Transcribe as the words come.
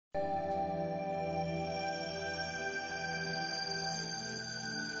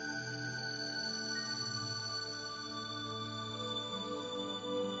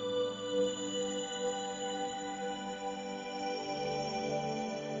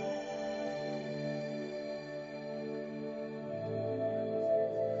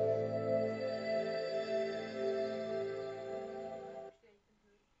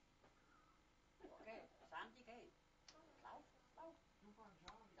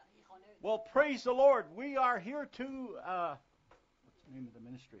Well, praise the Lord. We are here to, what's the name of the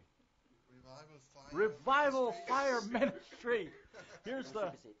ministry? Revival Fire Ministry. Here's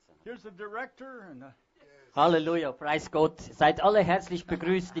the director and Halleluja, preis Gott. Seid alle herzlich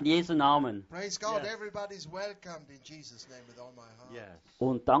begrüßt in Jesu Namen. Praise God, Yes. everybody's welcomed in Jesus' name with all my heart. yes.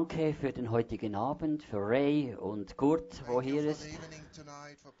 Und danke für den heutigen Abend, für Ray und Kurt, wo Thank you hier for ist. the evening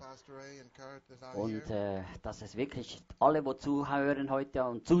tonight for Pastor Ray and Kurt that are Und here. dass es wirklich alle, wo zuhören heute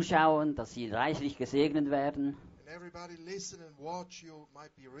und zuschauen, dass sie reichlich gesegnet werden. And everybody listen and watch, you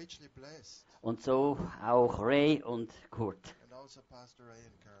might be richly blessed. Und so auch Ray und Kurt. And also Pastor Ray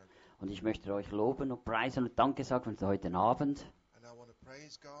and Kurt. Und ich möchte euch loben und preisen und Danke sagen für heute Abend. And I want to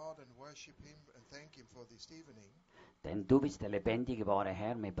praise God and worship Him and thank Him for this evening. Denn du bist der lebendige, wahre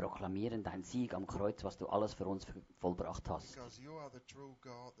Herr. Wir proklamieren deinen Sieg am Kreuz, was du alles für uns vollbracht hast. Because you are the true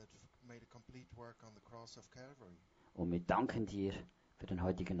God that made a complete work on the cross of Calvary. Und wir danken dir für den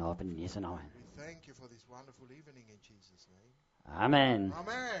heutigen Abend in Jesu Namen. We thank you for this wonderful evening in Jesus' name. Amen.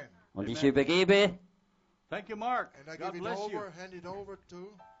 Amen. Und ich Amen. übergebe. Thank you, Mark. And I God give it bless you. over, hand it over to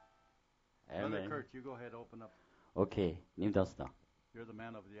Brother Amen. Kurt, you go ahead, open up. Okay, nimm das da. You're the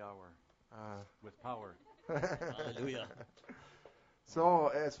man of the hour Ah. with power. Halleluja. So,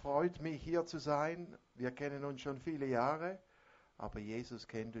 es freut mich, hier zu sein. Wir kennen uns schon viele Jahre, aber Jesus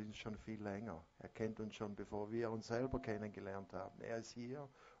kennt uns schon viel länger. Er kennt uns schon, bevor wir uns selber kennengelernt haben. Er ist hier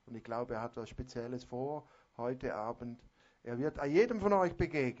und ich glaube, er hat was Spezielles vor heute Abend. Er wird jedem von euch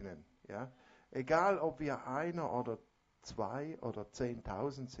begegnen. Ja? Egal, ob wir einer oder zwei oder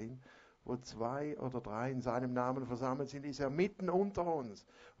 10.000 sind, wo 2 oder 3 in seinem Namen versammelt sind, ist er mitten unter uns.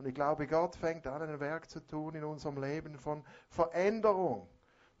 Und ich glaube, Gott fängt an, ein Werk zu tun in unserem Leben von Veränderung,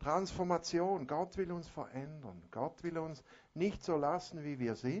 Transformation. Gott will uns verändern. Gott will uns nicht so lassen, wie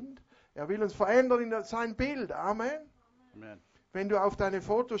wir sind. Er will uns verändern in sein Bild. Amen. Amen. Wenn du auf deine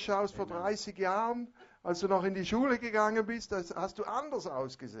Fotos schaust vor Amen. 30 Jahren, als du noch in die Schule gegangen bist, hast du anders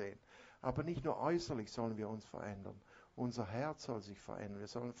ausgesehen. Aber nicht nur äußerlich sollen wir uns verändern. Unser Herz soll sich verändern. Wir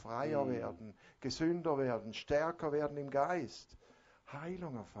sollen freier werden, gesünder werden, stärker werden im Geist.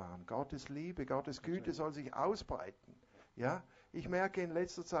 Heilung erfahren. Gottes Liebe, Gottes Güte soll sich ausbreiten. Ja? Ich merke in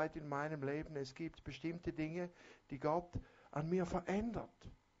letzter Zeit in meinem Leben, es gibt bestimmte Dinge, die Gott an mir verändert.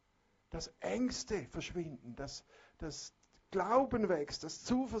 Das Ängste verschwinden, das Glauben wächst, dass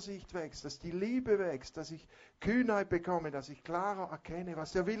Zuversicht wächst, dass die Liebe wächst, dass ich Kühnheit bekomme, dass ich klarer erkenne,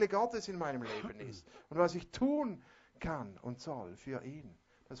 was der Wille Gottes in meinem Leben ist und was ich tun kann und soll für ihn.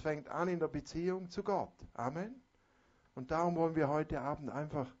 Das fängt an in der Beziehung zu Gott. Amen. Und darum wollen wir heute Abend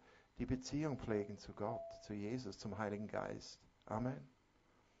einfach die Beziehung pflegen zu Gott, zu Jesus, zum Heiligen Geist. Amen.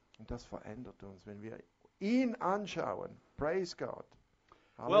 Und das verändert uns, wenn wir ihn anschauen. Praise God.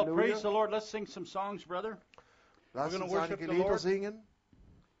 Well, praise the Lord. Let's sing some songs, brother. Lass We're gonna uns worship einige the Lieder Lord. singen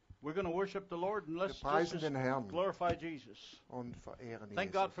We're going to worship the Lord and let's Wir preisen just den Herrn glorify Jesus. und verehren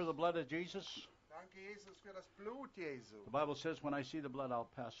Thank Jesus. God for the blood of Jesus. Danke, Jesus, für das Blut Jesu. The Bible says, when I see the blood, I'll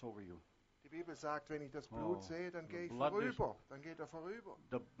pass over you. Die Bibel sagt, wenn ich das Blut Oh, sehe, dann the gehe ich blood is- vorüber. Dann geht er vorüber.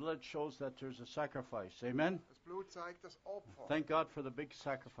 The blood shows that there's a sacrifice. Amen. Das Blut zeigt das Opfer. Thank God for the big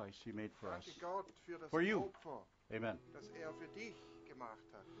sacrifice He made for us. Danke Gott für das For you. Opfer, Amen. das er für dich gemacht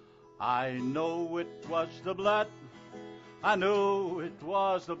hat. I know it was the blood. I know it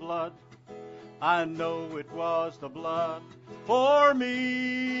was the blood. I know it was the blood for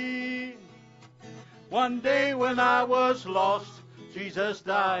me. One day when I was lost, Jesus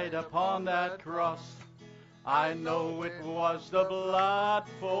died upon that cross. I know it was the blood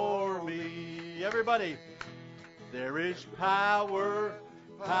for me. Everybody, there is power,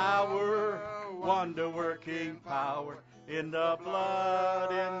 power, wonder-working power in the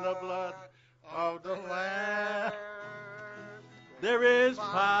blood of the Lamb. There is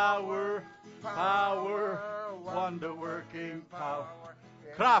power, power, wonder-working power.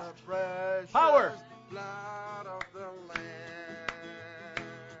 Kraft, power. Blood of the Lamb.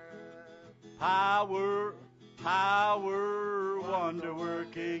 Power, power,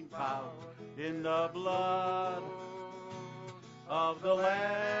 wonder-working power in the blood of the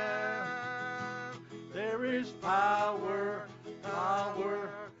Lamb. There is power, power,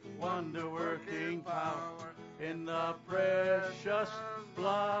 wonder-working power in the precious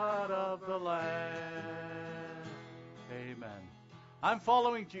blood of the Lamb. Amen. I'm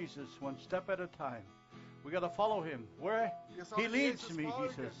following Jesus one step at a time. We got to follow him. Where Wir he sollen leads Jesus me, he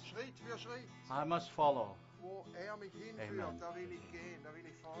folgen, says, Schritt für Schritt. I must follow. Wo mich hinführt, Amen. da will ich gehen, da will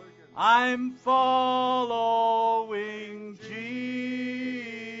ich folgen. I'm following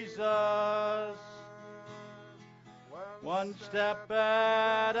Jesus, one step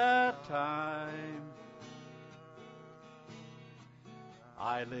at a time.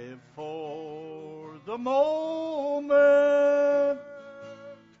 I live for the moment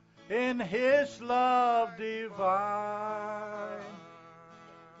in his love divine.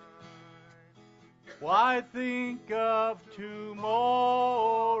 Why think of tomorrow?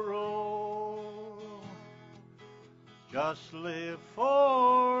 Just live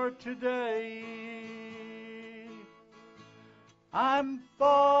for today. I'm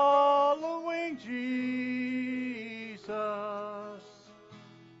following Jesus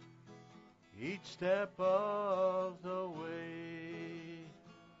each step of the way.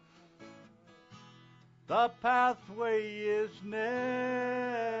 The pathway is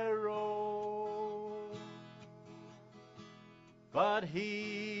narrow, but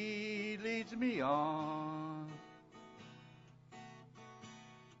he leads me on.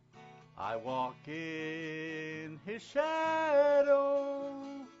 I walk in his shadow.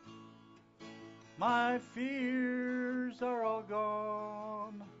 My fears are all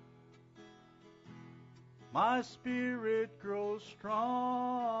gone. My spirit grows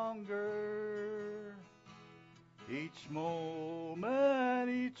stronger each moment,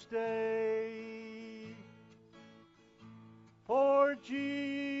 each day. For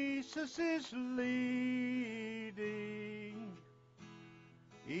Jesus is leading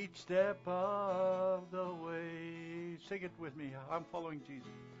each step of the way. Sing it with me. I'm following Jesus.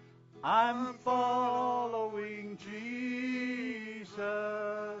 I'm following Jesus,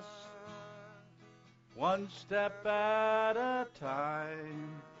 one step at a time.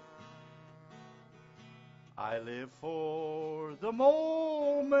 I live for the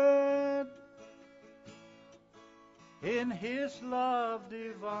moment in his love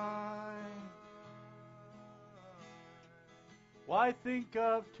divine. Why think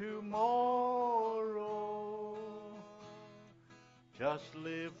of tomorrow? Just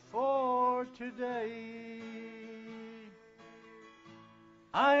live for today.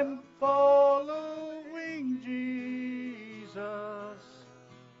 I'm following Jesus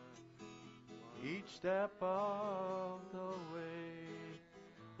each step of the way.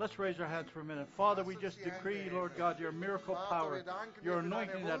 Let's raise our hands for a minute. Father, we just decree, Lord God, your miracle power, your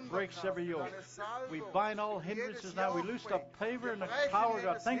anointing that breaks every yoke. We bind all hindrances now. We loose the favor and the power,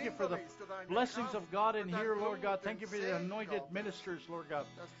 God. Thank you for the blessings of God in here, Lord God. Thank you for the anointed ministers, Lord God.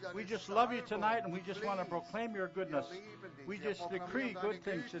 We just love you tonight, and we just want to proclaim your goodness. We just decree good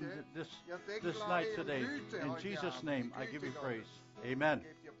things in this night today. In Jesus' name, I give you praise. Amen.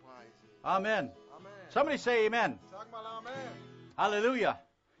 Amen. Somebody say amen. Sag mal Amen. Hallelujah.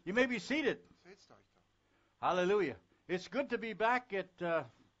 You may be seated. Setzt euch doch. Hallelujah. It's good to be back at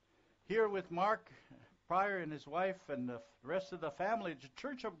here with Mark Pryor and his wife and the rest of the family, the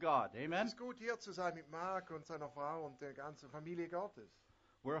Church of God. Amen. Es ist gut, hier zu sein mit Mark und seiner Frau und der ganzen Familie Gottes.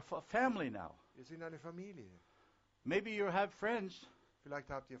 We're a family now. Wir sind eine Familie. Maybe you have friends, Vielleicht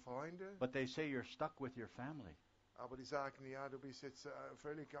habt ihr Freunde, but they say you're stuck with your family. aber die sagen, ja, du bist jetzt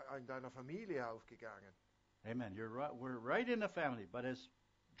völlig in deiner Familie aufgegangen. Amen. You're right. We're right in the family, but as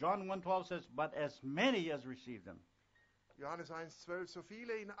John 1:12 says, but as many as received them, Johannes 1,12, so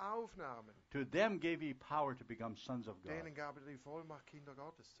viele ihn aufnahmen, to them gave he power to become sons of God. denen gab er die Vollmacht, Kinder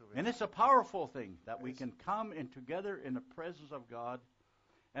Gottes zu And werden. it's a powerful thing that we can come in together in the presence of God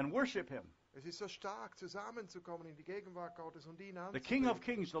and worship him. Es ist so stark, zusammenzukommen in die Gegenwart Gottes und ihn The King of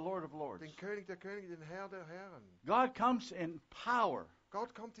anzubeten. Kings, the Lord of Lords. Den König der Könige, den Herr der Herren. God comes in power.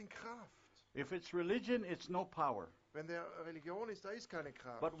 Gott kommt in Kraft. If it's religion, it's no power. Wenn der Religion ist, da ist keine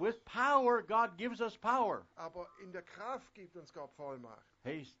Kraft. But with power, God gives us power. Aber in der Kraft gibt uns Gott Vollmacht.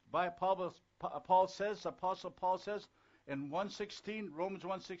 Hey, Apostle Paul says in 1:16, Romans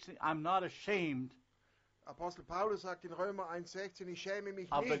 1:16, I'm not ashamed Apostel Paulus sagt in Römer 1,16, ich schäme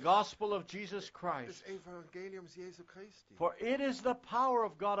mich of the nicht gospel of Jesus des Christ. Evangeliums Jesu Christi. For it is the power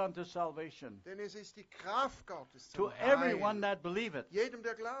of God unto salvation Denn es ist die Kraft Gottes to zum everyone Heil. that believeth. Jedem,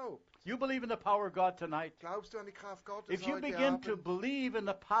 der glaubt. You believe in the power of God tonight? Glaubst du an die Kraft Gottes If you heute begin to Abend? believe in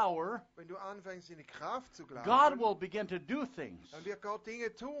the power, Wenn du anfängst, in die Kraft zu glauben, God will begin to do things. dann wird Gott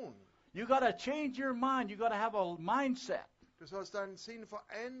Dinge tun. You got to change your mind. You got to have a mindset. Du sollst deinen Sinn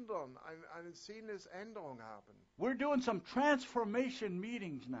verändern, eine Sinnesänderung haben. We're doing some transformation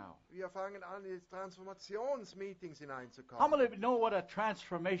meetings now. Wir fangen an, in Transformationsmeetings How hineinzukommen. many of you know what a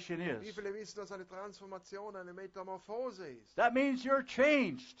transformation Wie is? viele wissen, dass eine Transformation eine Metamorphose ist? That means you're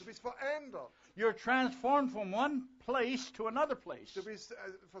changed. Du bist verändert. You're transformed from one place to another place. Du bist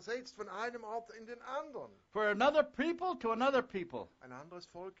versetzt von einem Ort in den anderen. For another people to another people. Ein anderes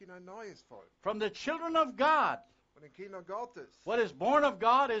Volk in ein neues Volk. From the children of God. Von den Kindern Gottes. What is born of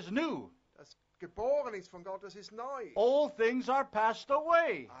God is new. Das geboren ist von Gott, das ist neu. Old things are passed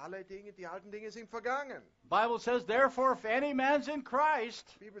away. Alle Dinge, die alten Dinge sind vergangen. Bible says, therefore, if any man's in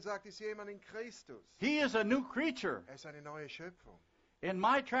Christ, Die Bibel sagt, ist jemand in Christus. he is a new creature. Er ist eine neue Schöpfung. In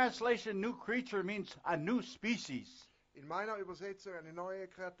my translation, new creature means a new species. In meiner Übersetzung, eine neue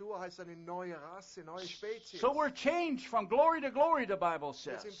Kreatur heißt eine neue Rasse, neue Spezies. So we're changed from glory to glory, the Bible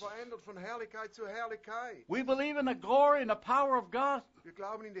Wir sind says. verändert von Herrlichkeit zu Herrlichkeit. We believe in the glory and the power of God Wir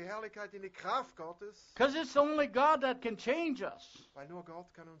glauben in die Herrlichkeit, in die Kraft Gottes, because it's only God that can change us. weil nur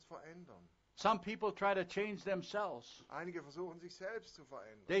Gott kann uns verändern. Some people try to change themselves. Einige versuchen sich selbst zu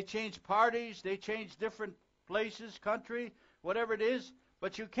verändern. They change parties, they change different places, country, whatever it is.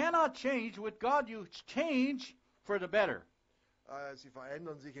 But you cannot change with God. You change for the better. Sie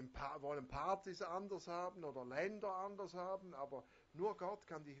verändern sich, wollen Partys anders haben oder Länder anders haben, aber nur Gott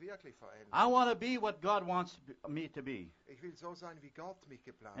kann dich wirklich verändern. I want to be what God wants me to be. Ich will so sein, wie Gott mich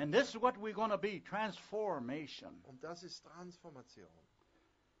geplant And hat. this is what we're going to be, transformation. Und das ist Transformation.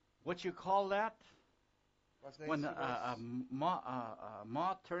 What you call that? Was When nennst du a das?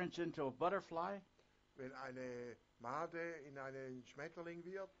 moth turns into a butterfly? Wenn eine Made in einen Schmetterling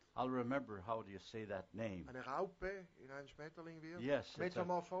wird, I'll remember how do you say that name. eine Raupe in einen Schmetterling wird. Yes, it's a-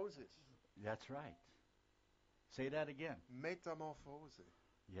 Metamorphosis. That's right. Say that again. Metamorphose.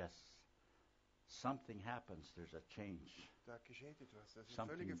 Yes. Something happens. There's a change. Da geschieht etwas. Das ist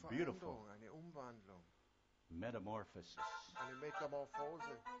Something völlige beautiful. Veränderung, eine Umwandlung, Metamorphosis. eine Metamorphose.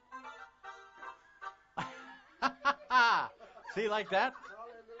 See, like that?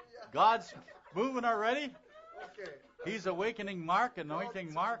 Halleluja. God's moving already. Okay. He's awakening Mark,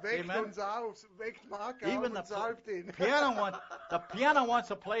 anointing Mark. Weckt Amen. uns auf, weckt Mark Even auf the und salbt ihn. piano wants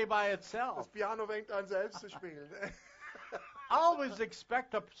to play by Das itself. Piano fängt an selbst zu spielen. Always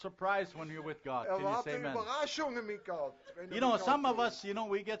expect a surprise when you're with God. Can you Erwarte say amen? Überraschungen mit Gott. Wenn du You know, mit Gott some of lebst. us,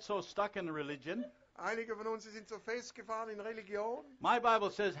 we get so stuck in religion. Einige von uns sind so festgefahren in Religion. My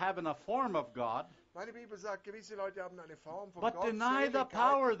Bible says having a form of God, Meine Bibel sagt, gewisse Leute haben eine Form von but deny the Gottseligkeit,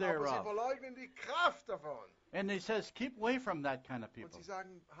 power aber sie thereof. verleugnen die Kraft davon. And he says, keep away from that kind of Und people. sie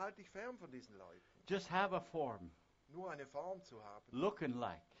sagen, halt dich fern von diesen Leuten. Just have a form, Nur eine Form zu haben. looking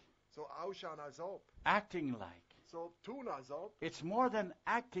like, So ausschauen als ob. acting like. So tun als ob. It's more than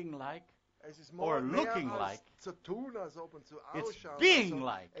acting like, Es ist Or mehr looking als like. zu tun als ob und zu It's ausschauen. being als ob.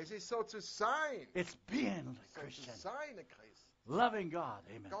 like. Es ist so zu sein. it's being a So zu Christian. sein, ein Christ. Loving God.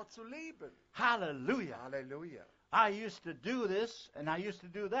 Amen. Gott zu lieben. Hallelujah. Halleluja. I used to do this and I used to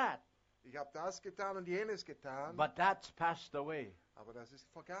do that, Ich habe das getan und jenes getan. but that's passed away. Aber das ist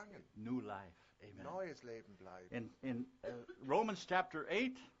vergangen. New life. Amen. Neues Leben bleibt. In Romans chapter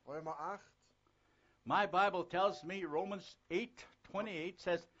 8, Römer 8. my Bible tells me, Romans 8:28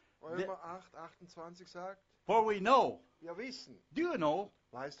 says, Römer 8, 28 sagt, for we know. wir wissen. Do you know?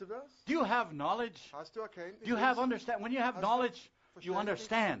 Weißt du das? Do you have knowledge? Hast du Erkenntnis? Do you have Wissen? understand? When you have Hast du knowledge, you Verständnis?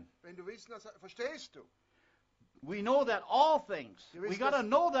 understand. Wenn du Wissen hast, verstehst du. We know that all things, Wir we wissen, got to dass-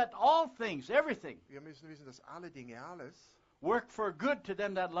 know that all things, everything, Wir müssen wissen, dass alle Dinge, alles, work for good to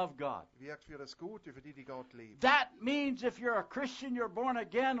them that love God. wirkt für das Gute, für die, die Gott lieben. That means if you're a Christian, you're born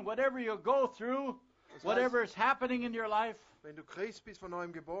again, whatever you go through, Das whatever is happening in your life, Wenn du Christ bist, von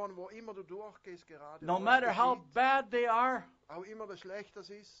neuem geboren, wo immer du durchgehst gerade, no wo es matter how geschieht, bad they are, auch immer das schlecht das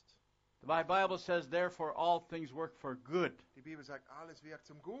ist, my Bible says, therefore all things work for good die Bibel sagt, alles wirkt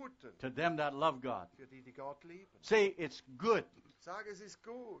zum Guten, to them that love God. für die, die Gott lieben. Say, it's good. Sag, es ist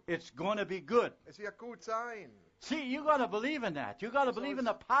gut. It's going to be good. Es wird gut sein. See, you got to believe in that. You got to So believe it's- in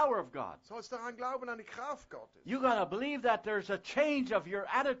the power of God. Sollst daran glauben, an die Kraft Gottes. You got to believe that there's a change of your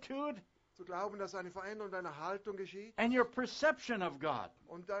attitude Zu glauben, dass eine Veränderung deiner Haltung geschieht and your perception of God.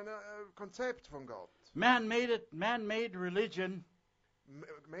 und dein Konzept von Gott. Man-made religion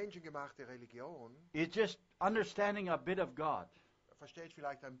Menschengemachte Religion is just understanding a bit of God. versteht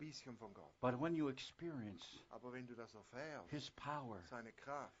vielleicht ein bisschen von Gott. But when you experience Aber wenn du das erfährst, His power, seine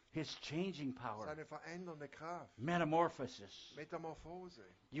Kraft, His changing power, seine verändernde Kraft, metamorphosis, Metamorphose,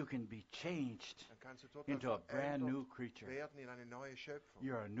 you can be changed dann kannst du total into a brand new verändert creature. werden in eine neue Schöpfung.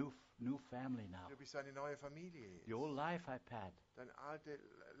 You're a new family now. Du bist eine neue Familie jetzt. The old life I've had, Dein altes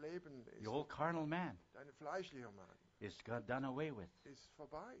Leben ist, the old carnal man, dein fleischlicher Mann is got done away with. ist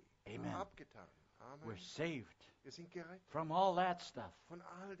vorbei. Amen. Abgetan. Amen. We're saved Wir sind gerettet from all that stuff. von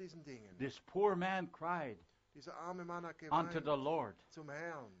all diesen Dingen. This poor man cried Dieser arme Mann hat unto geweint the Lord, zum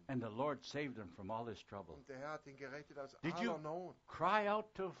Herrn. and the Lord saved him from all his trouble. Und der Herr hat ihn gerettet aus Did aller you- Not. Cry out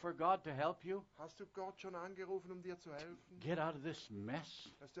for God to help you. Hast du Gott schon angerufen, um dir zu helfen? Get out of this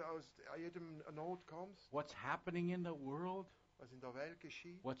mess. Dass du aus jedem Not kommst? What's happening in the world? Was in der Welt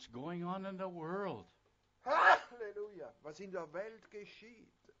geschieht? What's going on in the world? Halleluja! Was in der Welt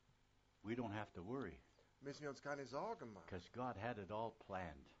geschieht? We don't have to worry Müssen wir uns keine Sorgen machen. because God had it all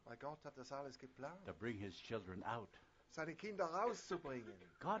planned Weil Gott hat das alles geplant. to bring His children out. Seine Kinder rauszubringen.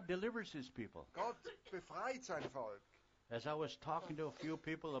 God delivers His people. Gott befreit sein Volk. As I was talking to a few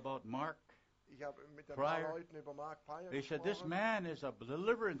people about Mark, Ich habe mit ein Pryor, paar Leuten über Mark Pryor they said this gesprochen. man is a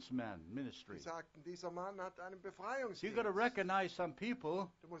deliverance man Die ministry. sagten, dieser Mann hat einen You got to Befreiungsdienst. recognize some people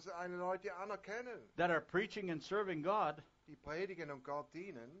Du musst eine Leute anerkennen, that are preaching and serving God die predigen und Gott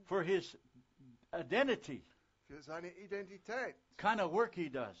dienen, for His identity, für seine Identität, kind of work He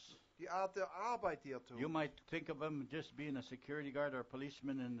does. die Art der Arbeit, die er You tut. might think of him just being a security guard or a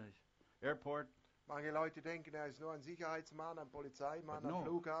policeman in the airport. Manche Leute denken, er ist nur ein Sicherheitsmann, ein Polizeimann, But no. am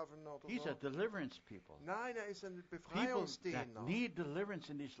Flughafen oder He's so. a deliverance people. Nein, er ist ein People that Befreiungsdiener. need deliverance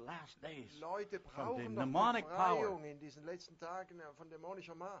in these last days. Leute from brauchen the doch demonic Befreiung in diesen letzten Tagen von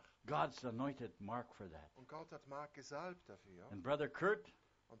dämonischer Macht. God's anointed Mark for that. Und Gott hat Mark gesalbt dafür. And Brother Kurt,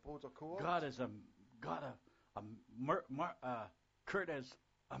 Und Bruder Kurt, God is Kurt has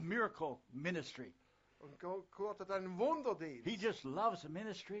a miracle ministry. und Kurt hat einen Wunderdienst. He just loves the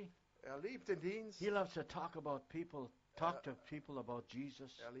ministry. Er liebt den Dienst. He loves to talk about people, talk to people about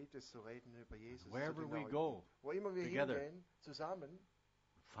Jesus. Er liebt es zu reden über Jesus. zu Wherever den we Leuten. go, Wo immer wir together. hingehen, zusammen,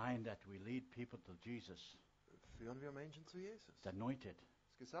 find that we lead people to Jesus. führen wir Menschen zu Jesus. He's anointed.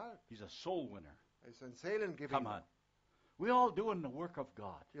 Ist gesagt. He's a soul winner. Er ist ein Come Seelengewinner. on. We all doing the work of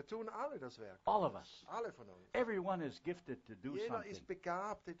God. Wir tun alle das Werk. All of us. Alle von uns. Everyone is gifted to do Jeder something. ist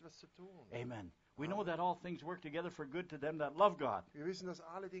begabt, etwas zu tun. Amen. We know that all things work together for good to them that love God, Wir wissen, dass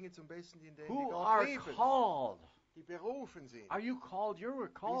alle Dinge zum Besten dienen, denen die who Gott are lieben, called. die berufen sind. Are you called? You were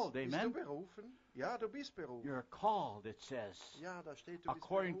called. Bist du Amen. berufen? Ja, du bist berufen. You're called, it says, Ja, da steht, du bist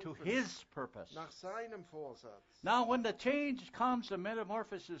according to berufen. His purpose. Nach seinem Vorsatz. Now, when the change comes, the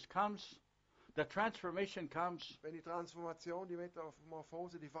metamorphosis comes, the transformation comes, Wenn die Transformation, die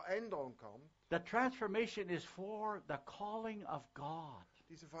Metamorphose, die Veränderung kommt, the transformation is for the calling of God,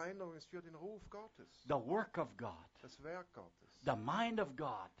 diese Veränderung ist für den Ruf Gottes, the work of God, das Werk Gottes, the mind of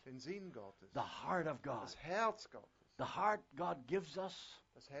God, den Sinn Gottes, the heart of God. das Herz Gottes, The heart God gives us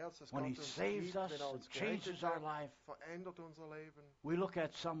das Herz, das when Gott He uns saves gibt, us wenn er and uns gerettet changes our hat, life. verändert unser Leben. We look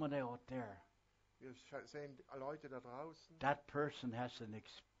at someone out there. Wir sehen Leute da draußen That person has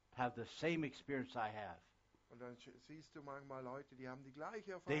have the same experience I have. und dann siehst du manchmal Leute, die haben die gleiche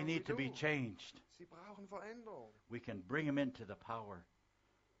They Erfahrung wie need to be du. changed. Sie brauchen Veränderung. We can bring them into the power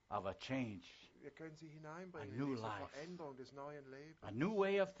of a change, Wir können sie hineinbringen A in new diese life. Veränderung des neuen Lebens. a new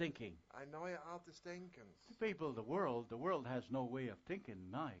way of thinking. Eine neue Art des Denkens. People of the world has no way of thinking.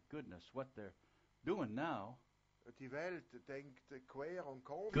 My goodness, what they're doing now. Die Welt denkt quer und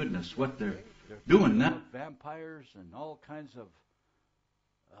komisch. Goodness, what they're Denkt doing now. Vampires and all kinds of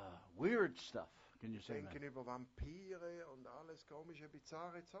weird stuff. Can you say that? denken über Vampire und alles komische,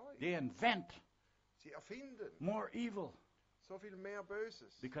 bizarre Zeug. They invent Sie erfinden more evil so viel mehr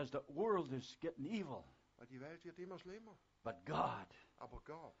Böses. because the world is getting evil. Weil die Welt wird immer schlimmer. But God Aber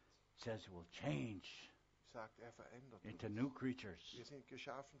Gott says it will change sagt, er verändert into uns. new creatures. Wir sind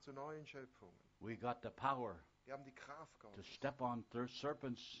geschaffen zu neuen Schöpfungen. We got the power Wir haben die Kraft to Gottes. step on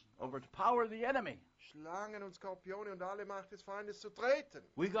serpents over to power the enemy. Schlangen und Skorpione und alle Macht des Feindes zu treten.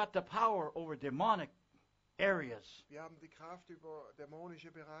 We got the power over demonic areas, Wir haben die Kraft über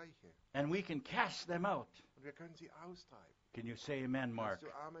dämonische Bereiche. and we can cast them out. Und wir können sie austreiben. Can you say amen, Mark?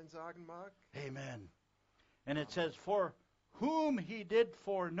 Kannst du Amen sagen, Mark? Amen. And it says, for whom he did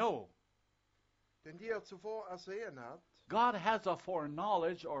foreknow. Denn die er zuvor ersehen hat, God has a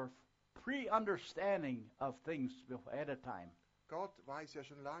foreknowledge or pre-understanding of things ahead of time. Gott weiß ja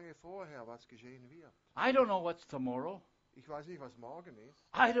schon lange vorher, was geschehen wird. I don't know what's tomorrow. Ich weiß nicht, was morgen ist.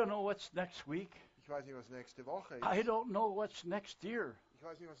 I don't know what's next week. Ich weiß nicht, was nächste Woche ist. I don't know what's next year. Ich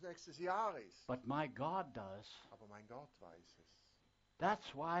weiß nicht, was nächstes Jahr ist. But my God does. Aber mein Gott weiß es.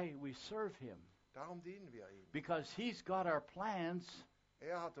 That's why we serve Him. Darum dienen wir ihm. Because He's got our plans,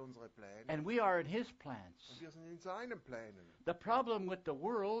 Hat unsere Pläne. and we are in His Und plans. wir sind in seinen Plänen. The problem with the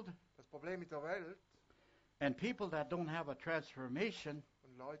world Das Problem mit der Welt and people that don't have a transformation,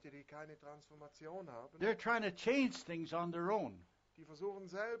 und Leute, die keine Transformation haben, they're trying to change things on their own, die versuchen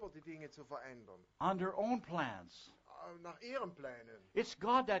selber die Dinge zu verändern. on their own plans. Nach ihren Plänen. It's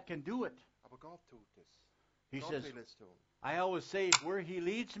God that can do it. Aber Gott tut es. He Gott says, will es tun. I always say, where He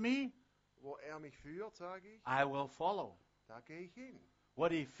leads me, Wo mich führt, sage ich, I will follow. da gehe ich hin.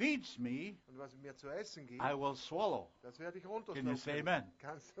 What He feeds me, Und was mir zu essen gibt, I will swallow. das werde ich Can you runterschlucken. say amen?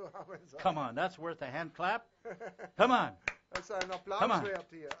 Kannst du Amen sagen? Come on, that's worth a hand clap. Come on. Das ist ein Come Applaus on. wert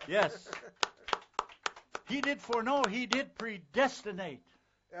hier. Yes. He did foreknow, He did predestinate.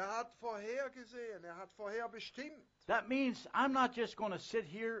 Hat vorhergesehen, hat vorherbestimmt. That means I'm not just going to sit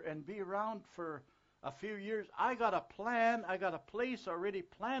here and be around for a few years. I got a plan, I got a place already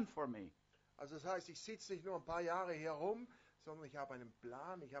planned for me. Also das heißt, ich sitze nicht nur ein paar Jahre hier rum, sondern ich habe einen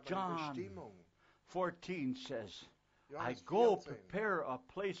Plan, ich habe John eine Bestimmung. 14 says, I Johannes go 14 prepare a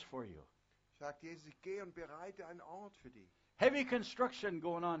place for you. sagt Jesus, ich gehe und bereite einen Ort für dich. Heavy construction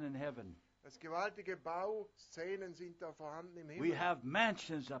going on in heaven. Das gewaltige Bauszenen sind da vorhanden im Himmel. We have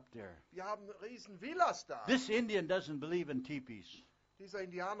mansions up there. Wir haben riesen Villas da. This Indian doesn't believe in teepees. Dieser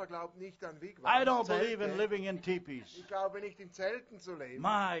Indianer glaubt nicht an I don't Wigwams, believe in Zelte. living in teepees. Ich glaube nicht in Zelten zu leben.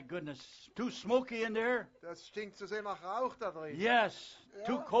 My goodness, too smoky in there. Das stinkt zu sehr nach Rauch da drin. Yes,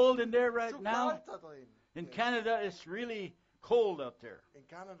 too Ja. cold in there right Zu now. kalt da drin. In Canada, it's really cold up there. In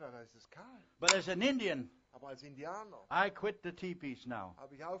Kanada da ist es kalt. But as an Indian, Aber als Indianer I quit the teepees now.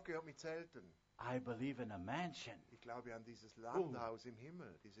 habe ich aufgehört mit Zelten. I believe in a mansion. Ich glaube an dieses Landhaus im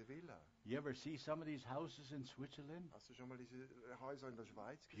Himmel, diese Villa. You ever see some of these houses in Switzerland? Hast du schon mal diese Häuser in der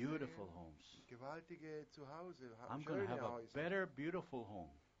Schweiz gesehen? Beautiful homes. Gewaltige Zuhause, I'm going to schöne have a Häuser. better, beautiful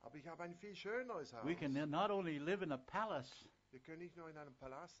home. Aber ich habe ein viel schöneres Haus. We can not only live in a palace, Wir können nicht nur in einem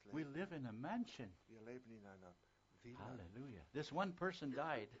Palast we leben. live in a mansion. Wir leben in einer Villa. Hallelujah. This one person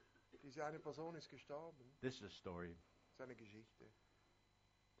died. Diese eine Person ist gestorben. This is a story. Das ist eine Geschichte.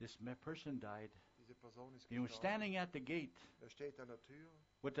 This person died. Diese Person ist He was gestorben. standing at the gate Er steht an der Tür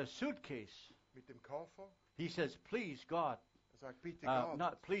with a suitcase. mit dem Koffer. He says, please, God. Er sagt, bitte Gott.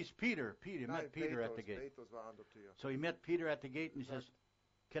 Not please, Peter. He Nein, met Peter at the gate. Petrus war an der Tür. So he met Peter at the gate and he says,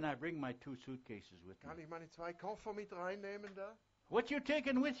 can I bring my 2 suitcases with Kann me? ich meine 2 Koffer mit reinnehmen da? What you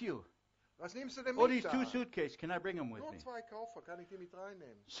taking with you? Was nimmst du denn Oh, mit these da? 2 suitcases. Can I bring them with Nur me? 2 Koffer, kann ich die mit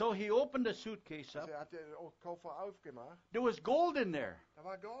reinnehmen? So he opened the suitcase up. Also er hat den Koffer aufgemacht. There was gold in there. Da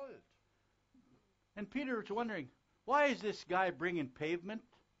war Gold. And Peter was wondering, why is this guy bringing pavement?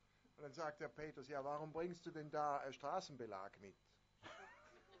 Und dann sagt der Petrus, ja, warum bringst du denn da Straßenbelag mit?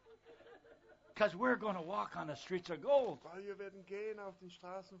 Because we're going to walk on the streets of gold. Weil wir werden gehen auf den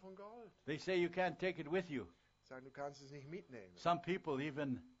Straßen von Gold. They say you can't take it with you. Sagen, du kannst es nicht mitnehmen. Some people,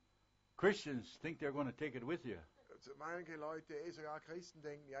 even Christians, think they're going to take it with you. Also manche Leute, sogar Christen,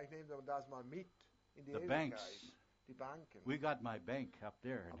 denken, ja, ich nehme das mal mit in die The Ewigkeit. banks. Die Banken. We got my bank up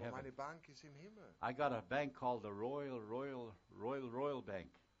there in Aber heaven. meine Bank ist im Himmel. I got a bank called the Royal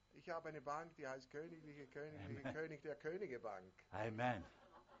Bank. Ich habe eine Bank, die heißt Königliche Amen. König der Könige Bank. Amen.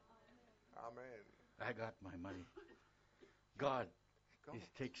 Amen. I got my money. God, Gott, He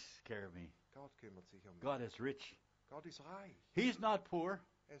takes care of me. Gott kümmert sich um mich. God is rich. Gott ist reich. He's not poor.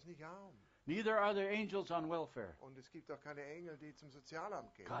 Er ist nicht arm. Neither are there angels on welfare. Und es gibt auch keine Engel, die zum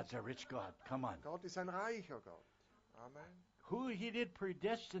Sozialamt gehen. God's a rich God. Come on. Gott ist ein reicher Gott. Amen. Who He did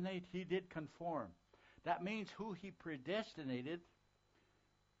predestinate, He did conform. That means who He predestinated,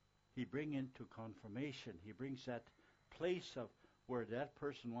 He bring into confirmation. He brings that place of where that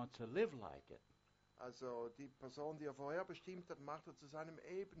person wants to live like it. Also die Person, die er vorher bestimmt hat, macht er zu seinem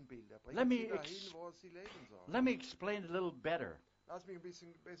Ebenbild. Er Let bringt me sie dahin, ex- wo er sie leben soll. Let me explain it a little better. Lass mich ein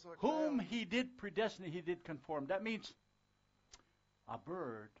bisschen besser Whom erklären. He did predestinate, He did conform. That means a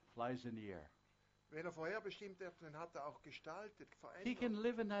bird flies in the air. Wenn er vorher bestimmt hat, dann hat er auch gestaltet, He verändert. can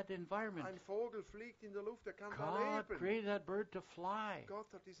live in that environment. Ein Vogel fliegt in der Luft, er kann da God leben. created that bird to fly.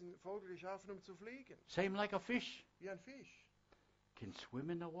 Gott hat diesen Vogel geschaffen, um zu fliegen. Same like a fish. Wie ein Fisch. Can swim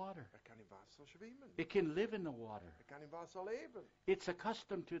in the water. Er kann im Wasser schwimmen. It can live in the water. Er kann im Wasser leben. It's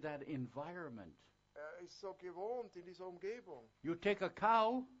accustomed to that environment. Er ist so gewohnt in dieser Umgebung. You take a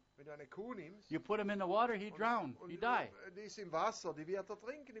cow, Wenn du eine Kuh nimmst, you put him in the water, he drown, he die. die ist im Wasser, die wird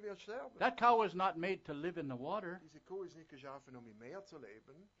ertrinken, die wird sterben. That cow was not made to live in the water. Diese Kuh ist nicht geschaffen, um im Meer zu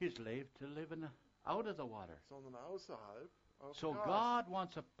leben, He's made to live out of the water. sondern außerhalb. Auf So Gras. God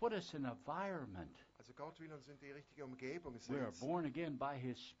wants to put us in an environment Also Gott will uns in die richtige Umgebung We are setzen. born again by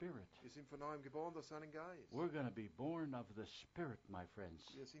His Spirit. Wir sind von neuem geboren durch seinen Geist. We're going to be born of the Spirit, my friends.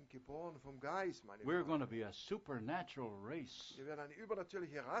 Wir sind geboren vom Geist, meine We're going to Freunde. be a supernatural race, Wir werden eine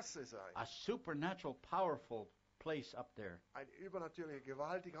übernatürliche Rasse sein. a supernatural, powerful place up there. Ein übernatürlicher,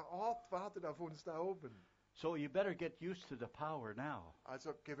 gewaltiger Ort wartet auf uns da oben. So you better get used to the power now.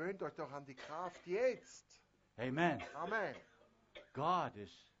 Also gewöhnt euch doch an die Kraft jetzt. Amen. Amen. God is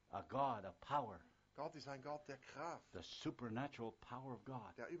a God of power, Gott ist ein Gott der Kraft, the supernatural power of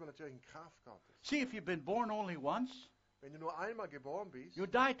God. der übernatürlichen Kraft Gottes. See, if you've been born only once, Wenn du nur einmal geboren bist, you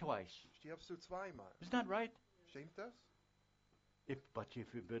die twice. stirbst du zweimal. Isn't that right? Stimmt das? But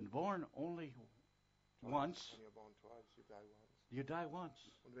if you've been born only once, When you're born twice, you die once. you die once.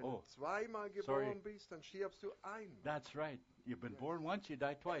 Und wenn Oh, du zweimal sorry. geboren bist, dann stirbst du einmal. that's right. You've been born once, you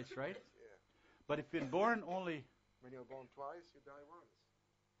die twice, right? Yeah. But if you've been born only, When you're born twice, you die once.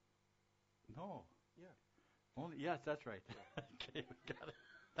 no. Yeah. Only, yes, that's right. Okay, we got it.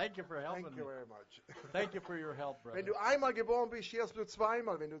 Thank you for helping Thank me. you very much. Thank you for your help, brother. Wenn du einmal geboren bist, stirbst du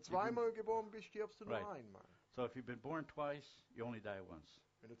zweimal. Wenn du zweimal geboren bist, stirbst du nur Right. einmal. So if you've been born twice, you only die once.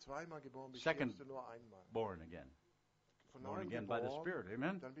 Wenn du zweimal geboren bist, Second. stirbst du nur einmal. Born again. Von Born neuem again by the geboren, Spirit.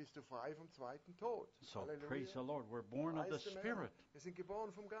 Amen? dann bist du frei vom zweiten Tod. So Halleluja. praise the Lord. We're born of the Preis dem Herrn. Spirit. Wir sind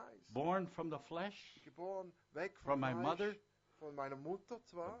geboren vom Geist. Born from the flesh. Geboren weg From vom my Fleisch, mother. von meiner Mutter But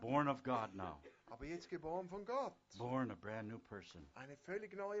zwar, born of God now. aber jetzt geboren von Gott. Born a brand new person. Eine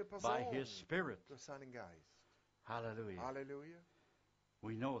völlig neue Person. By His Spirit. Durch seinen Geist. Hallelujah. Halleluja.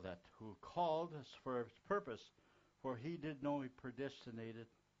 We know that. Who called us for His purpose, for He did know He predestinated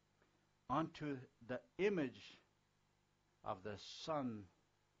unto the image of the Son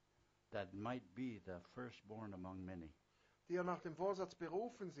that might be the firstborn among many. Die er nach dem Vorsatz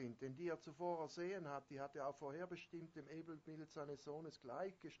berufen sind, denn die er zuvor ersehen hat, die hat er auch vorherbestimmt, dem Ebenbild seines Sohnes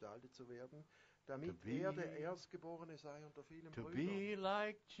gleichgestaltet zu werden, damit To be- er der Erstgeborene sei unter vielen To Brüdern. be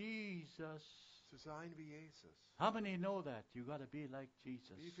like Jesus. Zu sein wie Jesus. How many know that? You got to be like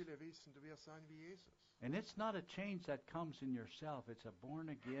Jesus. Wie viele wissen, du wirst sein wie Jesus? And it's not a change that comes in yourself. It's a born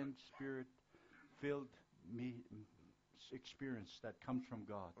again, spirit filled experience that comes from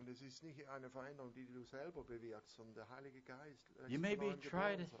God. Und es ist nicht eine Veränderung, die du selber bewirkst, sondern der Heilige Geist lässt You von maybe neuem try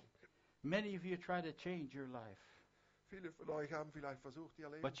geboren to- sein. Many of you try to change your life, Viele von euch haben vielleicht versucht, ihr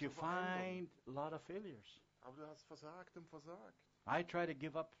Leben but zu you verändern. find a lot of failures. Aber du hast versagt und versagt. I try to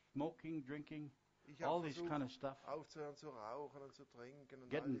give up smoking, drinking, Ich all habe these versucht, kind of stuff, aufzuhören zu rauchen und zu trinken und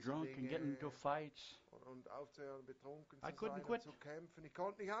getting all diese drunk and Dinge getting into fights. und aufzuhören, betrunken I zu couldn't sein quit. und zu kämpfen. Ich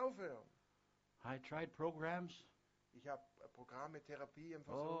konnte nicht aufhören. I tried programs. Ich habe Programme, Therapien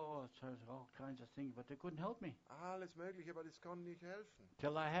versucht, Oh, there's all kinds of things, but they couldn't help me alles Mögliche, aber das konnte nicht helfen,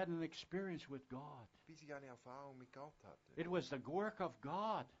 till I had an experience with God. bis ich eine Erfahrung mit Gott hatte. It was the work of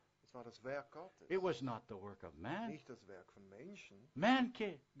God. Es war das Werk Gottes, It was not the work of man. nicht das Werk von Menschen.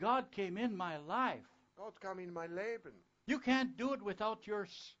 God came in my life. Gott kam in mein Leben. You can't do it without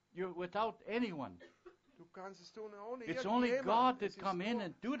without anyone. Du kannst es tun ohne It's only irgendjemand. God Es that ist come in nur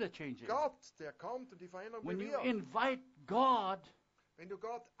and do the changing. Gott, der kommt und die Veränderung When you bewirkt. invite God Wenn du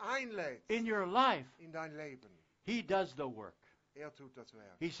Gott einlädst in your life, in dein Leben, He does the work. tut das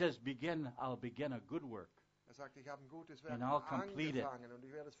Werk. He says, I'll begin a good work. Sagt, ich habe ein gutes Werk And I'll complete it. angefangen und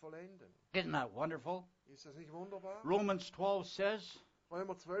ich werde es vollenden. Isn't that wonderful? Ist das nicht wunderbar? Romans 12 says,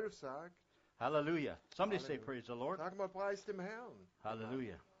 Römer 12 sagt, hallelujah. Somebody say, Hallelujah. praise the Lord. sag mal, preis dem Herrn.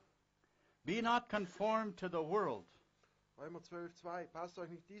 Hallelujah. Be not conformed to the world. Römer 12, 2, passt euch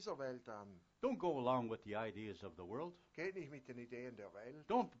nicht dieser Welt an. Don't go along with the ideas of the world. Geht nicht mit den Ideen der Welt.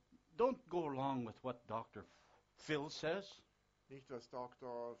 Don't go along with what Dr. Phil says. Nicht, was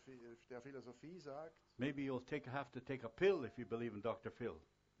Doktor der Philosophie sagt. Maybe you'll have to take a pill if you believe in Dr. Phil.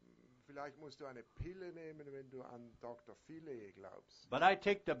 Vielleicht musst du eine Pille nehmen, wenn du an Dr. Phile glaubst. But I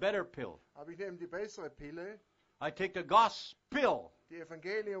take the better pill. Aber ich nehme die bessere Pille, I take the gospel. die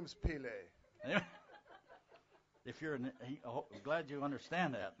Evangeliumspille. If you're, I'm glad you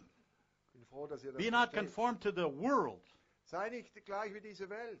understand that. Ich bin froh, dass ihr das Be not versteht. conformed to the world. Sei nicht gleich wie diese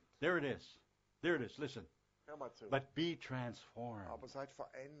Welt. There it is. There it is. Listen. Hör mal zu. But be transformed. Aber seid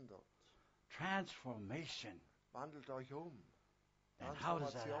verändert. Transformation. Wandelt euch um. And how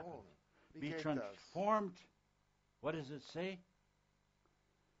does that happen? Transformation. Wie Be geht das? transformed. What does it say?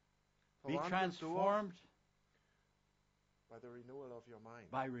 Be Verwandelt transformed by the renewal of your mind.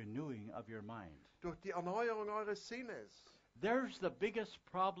 by renewing of your mind. Durch die Erneuerung eures Sinnes. There's the biggest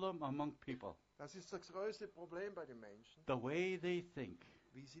problem among people. Das ist das größte Problem bei den Menschen, The way they think.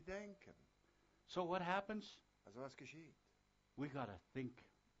 wie sie denken. So what happens? Also was geschieht? We got to think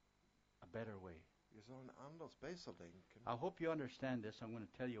a better way. Wir sollen anders, besser denken. I hope you understand this. I'm going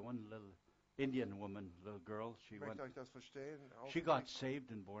to tell you one little Indian woman, little girl. Ich möchte euch das verstehen. She got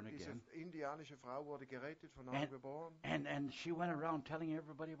saved and born Diese again. indianische Frau wurde gerettet, von neuem geboren. And she went around telling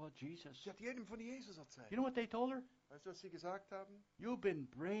everybody about Jesus. Sie hat jedem von Jesus erzählt. You know what they told her? Weißt du, was sie gesagt haben? You've been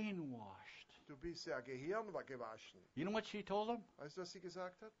brainwashed. Du bist ja Gehirn gewaschen. You know what she told them? Weißt du, was sie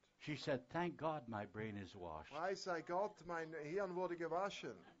gesagt hat? She said, thank God my brain is washed. Preis sei Gott, mein Hirn wurde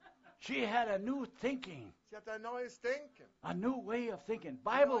gewaschen. She had a new thinking, Sie hat ein neues Denken. a new way of thinking,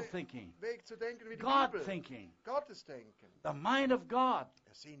 Bible Neue thinking, Weg zu denken wie die God Bibel. thinking, Gottes Denken. the mind of God.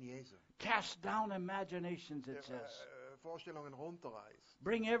 Der Sinn Jesu. Cast down imaginations, Der it says. Vorstellungen runterreißt.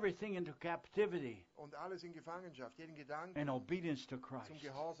 Bring everything into captivity Und alles in Gefangenschaft, jeden Gedanken in obedience to zum Christ.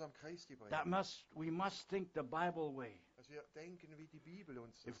 Gehorsam Christi That bringen. we must think the Bible way. Dass wir denken, wie die Bibel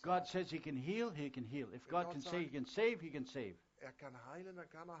uns If das God sagt. says he can heal, he can heal. If If God God can sagt- say he can save, he can save. Er kann heilen, dann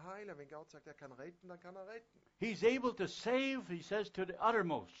kann er heilen. Wenn Gott sagt, er kann retten, dann kann er retten. He's able to save, he says, to the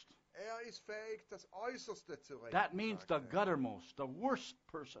uttermost. Er ist fähig, das Äußerste zu retten. That means the sagt er. guttermost, the worst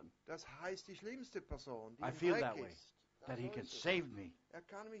person. Das heißt die schlimmste Person, die I im feel Dreck that way, ist. that he So can ist es. save me. Er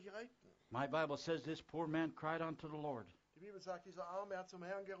kann mich retten. My Bible says this poor man cried unto the Lord, Die Bibel sagt, dieser Arme hat zum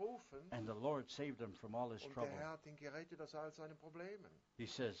Herrn gerufen and the Lord saved him from all his und trouble. der Herr hat ihn gerettet aus all seinen Problemen. He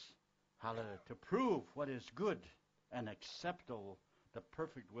says, hallelujah, to prove what is good and acceptable, the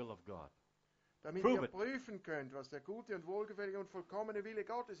perfect will of God. Damit Prove ihr it. prüfen könnt, was der gute und wohlgefällige und vollkommene Wille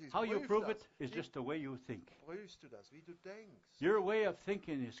Gottes ist. How you Prüf prove das. it is Wie just the way you think. prüfst du das, wie du denkst? Your way of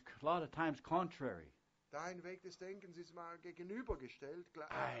thinking is a lot of times contrary. Dein Weg des Denkens ist mal gegenübergestellt,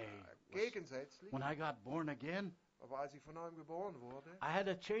 I gegensätzlich. When I got born again, Aber als ich von neuem geboren wurde, I had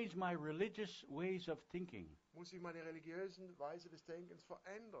to change my religious ways of thinking muss ich meine religiösen Weise des Denkens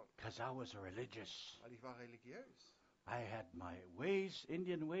verändern, because I was religious. weil ich war religiös. I had my ways,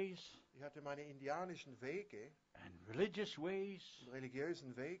 Indian ways, Ich hatte meine indianischen Wege and religious ways, und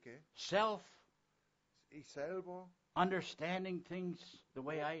religiösen Wege. self, Ich selber understanding things the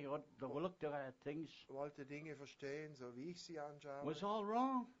way I looked at things wollte Dinge verstehen, so wie ich sie anschaue. was all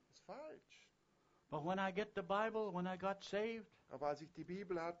wrong. Das ist falsch. But when I get the Bible, when I got saved, Aber als ich die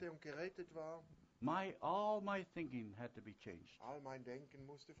Bibel hatte und gerettet war, all my thinking had to be changed. all mein Denken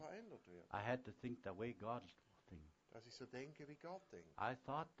musste verändert werden. I had to think the way God thinks. Dass ich so denke, wie Gott denkt. I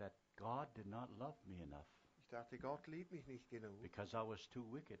thought that God did not love me enough Ich dachte, Gott liebt mich nicht genug, because I was too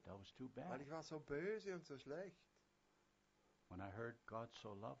wicked, I was too weil bad. ich war so böse und so schlecht. When I heard God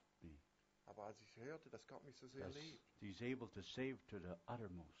so loved me, Aber als ich hörte, dass Gott mich so sehr that liebt, He's able to save to the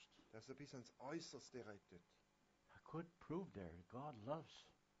uttermost, dass er bis ans Äußerste rettet, I could prove there God loves.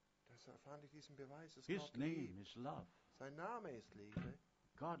 deshalb fand ich diesen Beweis, dass His Gott name liebt. is love. Sein Name ist Liebe.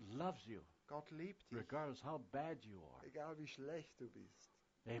 God loves you Gott liebt dich, regardless how bad you are. egal wie schlecht du bist.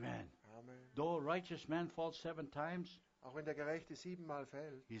 Amen. Amen. Though a righteous man falls 7 times, Auch wenn der Gerechte 7-mal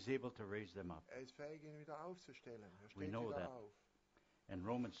fällt, he's able to raise them up. er ist fähig, ihn wieder aufzustellen. Er We steht know wieder that. auf. And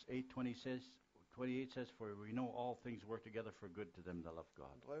Romans 8:28 says, for we know all things work together for good to them that love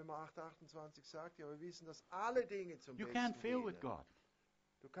God. Und Römer 8,28 sagt, ja, wir wissen, dass alle Dinge zum You Besten can't fail with dienen. God.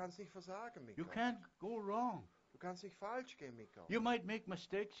 Du kannst nicht versagen mit You Gott. can't go wrong. Du kannst nicht falsch gehen mit Gott. You might make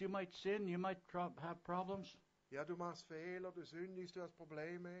mistakes, you might sin, you might have problems, Ja, du machst Fehler, du sündigst, du hast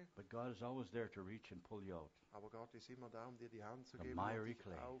Probleme. but God is always there to reach and pull you out. Aber Gott ist immer da, um dir die Hand zu The geben miry und dich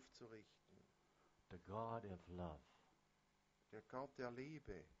clay. aufzurichten. The God of love Der Gott der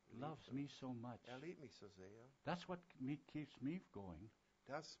Liebe loves liebt me so much. Er liebt mich so sehr. That's what keeps me going,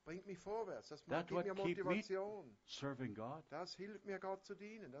 Das bringt mich vorwärts. Das That gibt mir what keep me- Motivation. serving God. Das hilft mir, Gott zu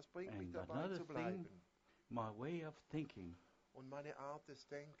dienen. Das bringt mich And dabei another zu bleiben. My way of thinking, Und meine Art des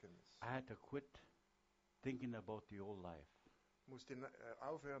Denkens. I had to quit thinking about the old life. Ich musste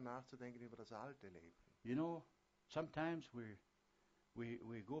aufhören nachzudenken über das alte Leben. You know, sometimes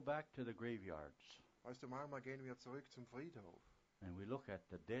we go back to the graveyards Weißt du, manchmal gehen wir zurück zum Friedhof. and we look at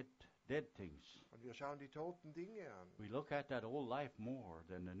the dead things. Und wir schauen die toten Dinge an. We look at that old life more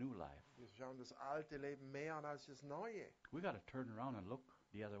than the new life. Wir schauen das alte Leben mehr an als das neue. We got to turn around and look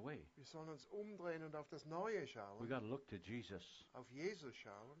the other way. Wir sollen uns umdrehen und auf das Neue We schauen. got to look to Jesus. Auf Jesus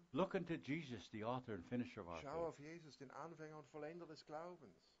schauen. Look unto Jesus, the author and finisher of our Schau faith. auf Jesus, den Anfänger und Vollender des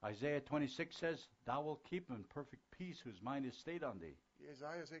Glaubens. Isaiah 26 says, Thou wilt keep him in perfect peace whose mind is stayed on thee,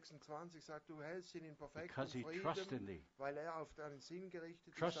 Jesaja 26 sagt, du hältst ihn in perfektem because he trusts Frieden, in thee. weil er auf deinen Sinn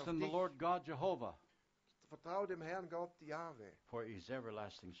gerichtet Trust ist, auf in the dich. Lord God Jehovah, Vertrau dem Herrn Gott, Jahwe, for his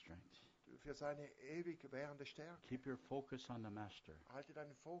everlasting strength. für seine ewig währende Stärke. Keep your focus on the Master. Halte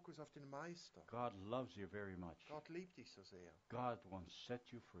deinen Fokus auf den Meister. God loves you very much. Gott liebt dich so sehr. God wants to set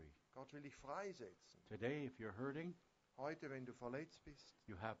you free. Gott will dich freisetzen. Today, if you're hurting, Heute, wenn du verletzt bist,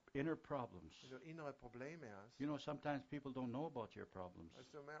 you have inner problems. wenn du innere Probleme hast, You know, sometimes people don't know about your problems.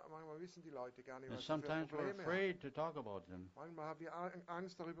 also manchmal wissen die Leute gar nicht, And was sie für sometimes we're Probleme haben. afraid to talk about them. Manchmal haben wir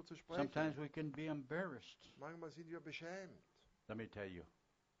Angst, darüber zu Sometimes sprechen. we can be embarrassed. Manchmal sind wir beschämt. Let me tell you,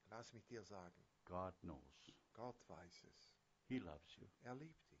 Lass mich dir sagen, God knows. Gott weiß es. He loves you. Er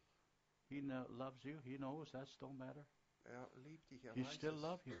liebt dich. He loves you. He knows that don't matter. Er liebt dich. Er He weiß still es.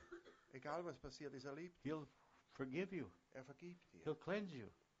 loves you. Egal was passiert ist, er liebt dich. He'll forgive you. Er vergibt dir. He'll cleanse you.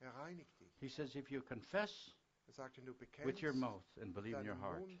 Er reinigt dich. He says if you confess Er sagt, wenn du bekennst with your mouth and mit believe in your deinem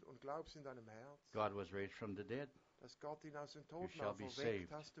heart, Mund und glaubst in deinem Herz, God was raised from the dead. dass Gott ihn aus den You Toten shall be auferweckt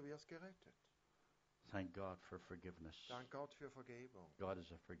saved. hast, du wirst gerettet. Thank God for forgiveness. Dank Gott für Vergebung. God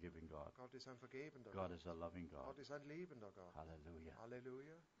is a forgiving God. Gott ist ein vergebender God Gott. is a loving God. Gott ist ein liebender Gott. Hallelujah.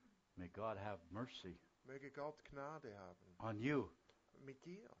 Halleluja. May God have mercy Möge Gott Gnade haben on you mit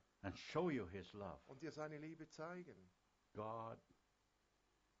dir and show you His love. und dir seine Liebe zeigen. God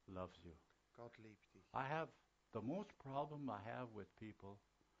loves you. Gott liebt dich. I have the most problem I have with people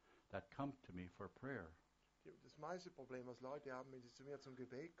that come to me for prayer. Das meiste Problem, was Leute haben, wenn sie zu mir zum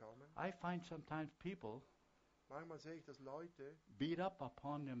Gebet kommen, I find sometimes people manchmal sehe ich, dass Leute beat up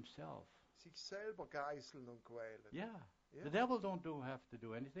upon themselves. sich selber geißeln und quälen. Yeah. Ja. The devil don't have to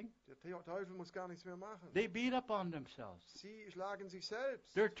do anything. Der Teufel muss gar nichts mehr machen. They beat up on themselves. Sie schlagen sich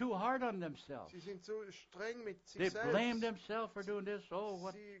selbst. They're too hard on themselves. Sie sind zu streng mit They sich blame selbst. themselves for doing this. Oh,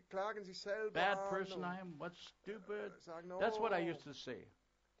 what Sie klagen sich selber bad an person und I am. What stupid. sagen, That's what I oh, used to say.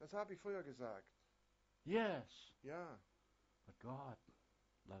 das habe ich früher gesagt. Yes. Ja, But God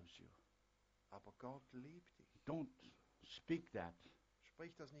loves you. aber Gott liebt dich. Don't speak that.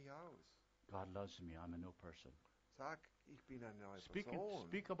 Sprich das nicht aus. God loves me. I'm a new person. Sag, ich bin eine neue Speak Person.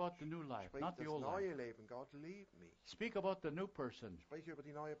 about the new life, Sprich not das the old neue life. Leben. Gott liebt mich. Speak about the new person. Sprich über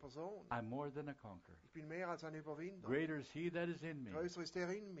die neue Person. I'm more than a conqueror. Ich bin mehr als ein Überwinder. Greater is He that is in me. Größer ist er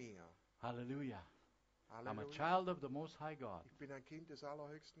in mir. Hallelujah. I'm a Halleluja. child of the Most High God. Ich bin ein Kind des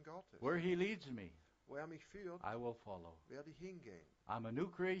allerhöchsten Gottes. Where He leads me, Wo er mich führt, I will follow. werde ich hingehen. I'm a new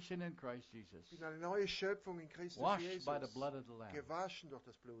creation in Christ Jesus, Ich bin eine neue Schöpfung in Christus washed Jesus. by the blood of the Lamb. Gewaschen durch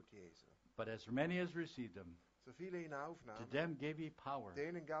das Blut Jesu. But as many as received Him, So viele ihn to aufnahmen, them gave He power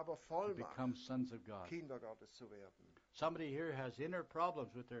denen gab er to Vollmacht, become sons of God. Kinder Gottes zu werden. Somebody here has inner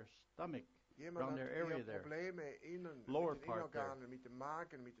problems with their stomach. Jemand Around hat their area hier there. Probleme innen, Lower mit den part there. Innerorganen, mit dem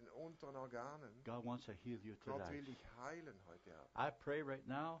Magen, mit den unteren Organen. God wants to heal you Gott today. will dich heilen heute Abend. I pray right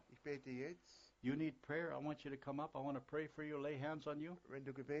now. Ich bete jetzt. You need prayer. I want you to come up. I want to pray for you, lay hands on you. Wenn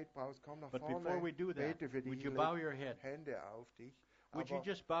du Gebet brauchst, komm nach But vorne. before we do that, Bete für would dich. you bow your head? Hände auf dich. Would you Aber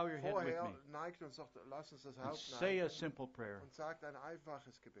just bow your head with vorher me neigt uns doch, lass uns das and Haupt say a neigen simple prayer und sagt ein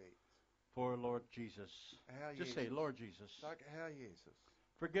einfaches Gebet. for Lord Jesus? Herr Just Jesus. say, Lord Jesus, Sag, Herr Jesus,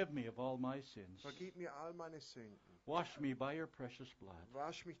 forgive me of all my sins. vergib mir all meine Sünden. Wash me by your precious blood.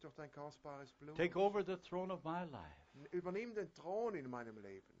 Wasch mich durch dein kostbares Blut. Take over the throne of my life. Übernimm den Thron in meinem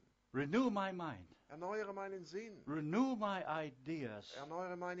Leben. Renew my mind. Erneuere meinen Sinn. Renew my ideas,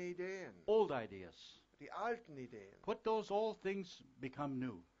 Erneuere meine Ideen. old ideas. Die alten Ideen. Put those old things become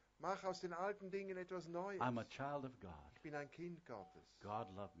new. Mach aus den alten Dingen etwas Neues. I'm a child of God. Ich bin ein Kind Gottes. God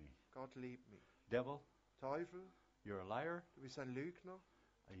love me. Gott liebt mich. Devil, Teufel, you're a liar. du bist ein Lügner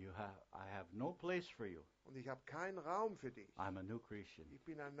I have no place for you. und ich habe keinen Raum für dich. I'm a new creation. Ich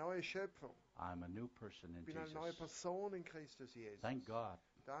bin eine neue Schöpfung. I'm a new person in Ich bin eine neue Jesus. Person in Christus Jesus. Thank God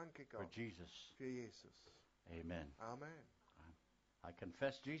Danke for Gott Jesus. für Jesus. Amen. Amen. I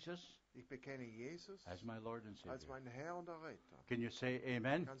confess Jesus Ich bekenne Jesus as my Lord and als Savior. mein Herr und Erretter. Can you say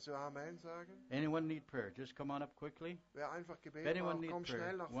amen? Kannst du Amen sagen? Anyone need prayer? Just come on up quickly. Wer einfach Gebet If anyone braucht, need komm schnell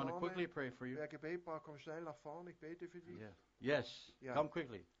prayer, nach I want to quickly vorne. pray for you. Wer Gebet braucht, komm schnell nach vorne. Ich bete für dich. Yeah. Yes. Ja. Come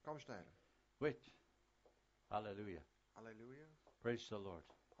quickly. Komm schnell. Wait. Hallelujah. Halleluja. Praise the Lord.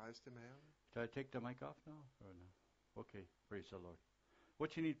 Preis dem Herrn. Should I take the mic off now or no? Okay. Praise the Lord.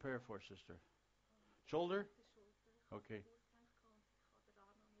 What you need prayer for, sister? Shoulder? Okay.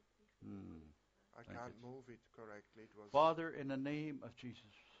 I Thank can't you. move it correctly. It was Father, in the name of Jesus.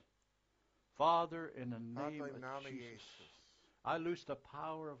 Father, in the name Vater im of Namen Jesus. Jesus. I loose the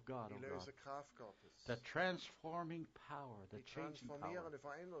power of God, Die oh God. löse Kraft Gottes. The transforming power, the Die changing power transformierende,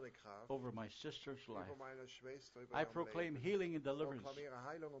 verändernde Kraft over my sister's life. über meine Schwester, über I ihrem proclaim Leben. healing and deliverance. Proklamiere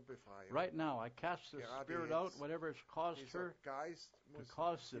Heilung und Befreiung. Right now, I cast the Gerade spirit out, jetzt. whatever has caused Dieser her Geist to muss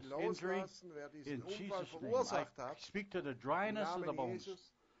cause sie this injury. loslassen, wer diesen In Unfall Jesus' name, I verursacht hat. speak to the Im dryness of the Namen bones.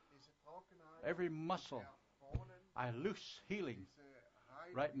 Jesus, diese Trockenheit Every muscle, der Bohnen, I loose healing diese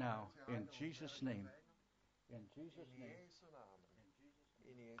Heilung, right now diese in Heilung Jesus' werde ich name. empfangen. In Jesus' In name. Jesu Namen.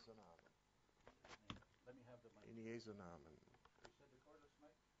 In Jesu Namen. Let me have the mic. In Jesu Namen. You said the cordless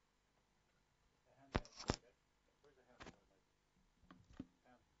mic? The handheld. Okay. Where's the handheld?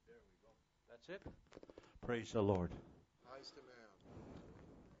 That's it. Praise the Lord. Preis dem Herrn.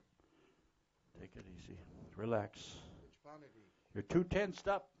 Take it easy. Relax. Entspanne dich. You're too tensed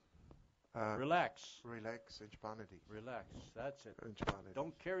up. Relax. Relax, entspanne dich. Relax. That's it. Entspanne dich.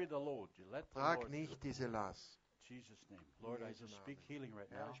 Don't carry the load. You let the Trag Lord do nicht it. diese Last. In Jesus' name. Lord, I Jesu just speak Namen. healing right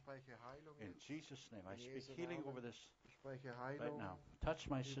Herr, now. ich spreche Heilung In jetzt. Jesus' name. I In speak Jesu healing Namen. over this Ich spreche right Heilung now. Touch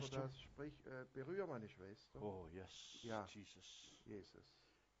my über sister. das. Berühre meine Schwester. Oh, yes. Ja. Jesus. Jesus.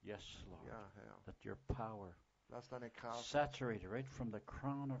 Yes, Lord. Ja, Herr. Let your power Lass deine Kraft saturate her right from the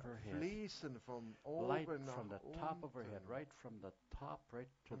crown of her head. fließen vom Light oben from nach the top of her head, unten. right from the top, right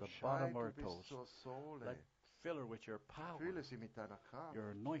to Vom the bottom of Scheitel her bis toes. zur Sohle. Let fill her with your power, Fülle sie mit deiner Kraft,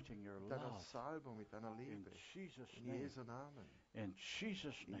 your anointing, your mit deiner love. Salbung, mit deiner In Liebe. Jesus' In name. Jesu Namen. In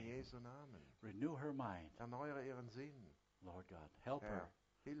Jesus' In name. Jesu Namen. Renew her mind, Erneuere ihren Sinn. Lord God. Help Herr, her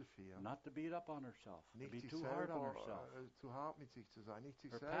hilf ihr. not to beat up on herself, to Nicht be sich too hard on selber herself. zu hart mit sich zu sein, nicht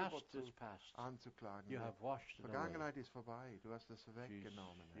sich Her selber past is past. anzuklagen. You have washed it away. Vergangenheit ist vorbei, du hast es She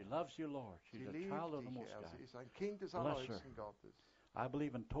weggenommen. Herr. loves you, Lord. Sie She's a liebt child of the dich, Most Herr. Sie High. ist ein Kind des Bless her. Allerhöchsten Gottes. I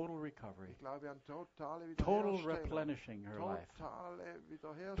believe in total recovery, Ich glaube an totale total Wiederherstellung. replenishing her life, Totale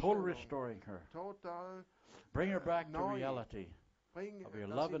Wiederherstellung. total restoring her. Total Bring her back to neu. reality. Bring of your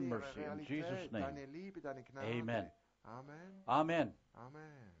das love in and ihre mercy in Realität, Jesus' name. deine Liebe, deine Gnade. Amen. Amen. Amen.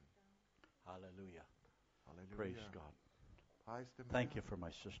 Amen. Hallelujah. Halleluja. Praise God. Preis dem Thank you Herrn. for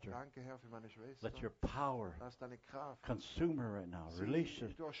my sister. Danke, Herr, für meine Schwester. Let your power Lass deine Kraft consume her right now. sie Release your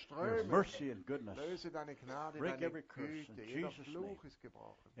durchströmen. mercy and goodness. Löse deine Gnade, Break deine every curse Güte. in Jeder Jesus' Fluch name. ist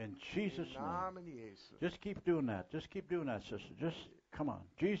gebrochen. In Jesus' Im name. Namen Jesu. Just keep doing that. Just keep doing that, sister. Just come on.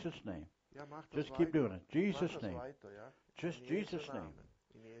 Jesus' name. Ja, mach das Just keep weiter. doing it. Jesus' Mach das name. weiter, ja. Just In Jesu Jesus' name. Namen.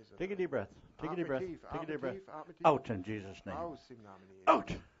 In Jesu Take a Namen. deep breath. Take a Atme deep breath. tief, Take a atme deep breath. tief, atme tief. Out in Jesus' name. Aus im Namen Jesu.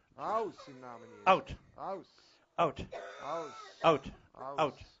 Out. Aus im Namen Jesu. Out. Aus. Out. Aus. Out. Aus.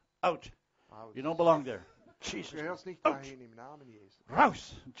 Out. Out. Aus. You don't belong there. Du Jesus' name. gehörst nicht Out. dahin im Namen Jesu.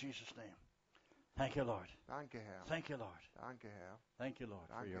 Raus in Jesus' name. Thank you, Lord. Danke, Herr. Thank you, Lord. Danke, Herr. Thank you, Lord,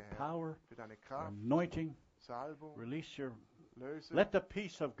 for Danke, your Herr. power, Für deine your Kraft, anointing. Salbung, Release your. Löse. Let the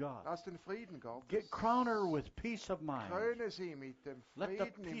peace of God Lass den Frieden Gottes. crown her with peace of mind. Kröne sie mit dem Let the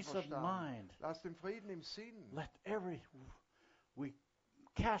Frieden im peace of Verstand. mind. Lass den Frieden im Sinn. Let we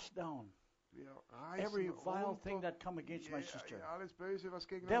cast down Wir reißen every vile thing runter. that come against my sister. Alles Böse, was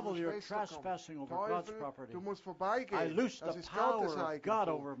gegen Devil, unsere you're Schwester kommt. trespassing over God's Teufel, property. du musst I vorbeigehen. loose Das the ist power Gottes of God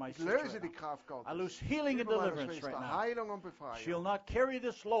Eigentum. over my Ich sister löse right die now. Kraft Gottes. I lose healing and Über meine deliverance right Schwester. now. Heilung und She'll Befreiung. not carry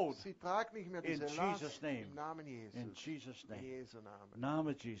this load. Sie tragt nicht mehr In diese Jesus' Last name. im Namen Jesus. In Jesus' In name. Jesu Namen. Name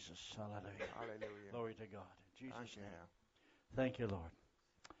of Jesus. Hallelujah. Halleluja. Glory to God. In Jesus' Danke, name. Herr. Thank you, Lord.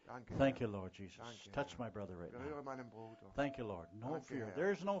 Danke, Thank Herr. you, Lord Jesus. Danke, Touch Herr. my brother right now. Berühre meinen Bruder. Thank you, Lord. No Danke, fear. Herr.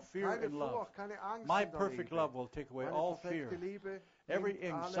 There's no fear Keine in love. Furcht, keine Angst My in der perfect Liebe. love will take away Meine all perfekte fear. Liebe Every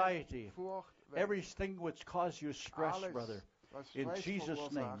nimmt alle anxiety, Furcht weg. everything which causes you stress, Alles, brother. was In Stress Jesus'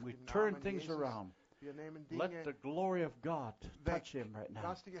 verursacht, name, we im turn Namen things Jesus. around. Wir nehmen Let Dinge the glory of God weg. touch him right now.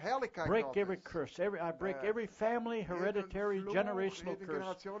 Lass die Herrlichkeit Break Gottes every curse. I break every family, hereditary, jeden Fluch, generational jeden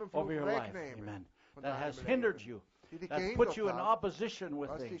curse Generationenfluch over your life. wegnehmen Amen. von That deinem has Leben, hindered you. die dich That put gehindert you in hat, opposition with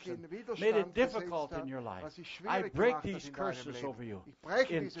was things dich and in made Widerstand it difficult versetzt in your hat, life. was dich I schwierig break gemacht these hat in deinem curses Leben. over you. Ich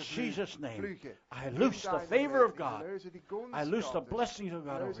breche In diese Jesus' name, Flüche I in loose the deinem favor of Leben. God. Ich löse die Gunst I loose the Gottes. blessings of Ich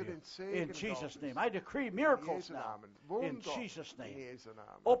God löse over you. den Segen In Jesus' Gottes. name. I decree In miracles Jesu now. Namen. In Wunder. Jesus' In name. Jesu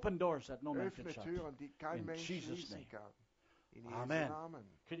Namen. Open doors that no man can Öffne shut. Türen, die kein In Mensch Jesus' schließen name. kann. In Jesu Amen. Namen.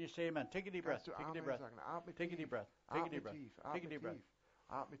 Can you say amen? Take a deep breath. Kannst du Take a deep Amen breath. sagen? Atme Take a tief. deep breath. Take a Atme deep breath. tief. Take a Atme deep breath. tief.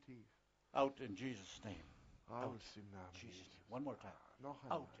 Atme tief. Out in Jesus' name. Raus im Namen Jesus' Jesus. name. One more time. Noch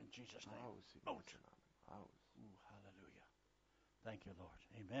einmal. Out in Jesus' name. Raus im Out. Jesu Namen. Raus. Ooh, hallelujah. Thank you, Lord.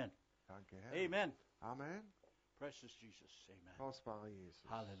 Amen. Danke, Herr. Amen. Amen. Precious Jesus. Amen. Kostbarer Jesus.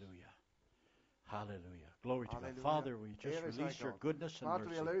 Hallelujah. Hallelujah. Glory to God. Hallelujah. Father, we just Ehre sei release your Gott. goodness and Vater,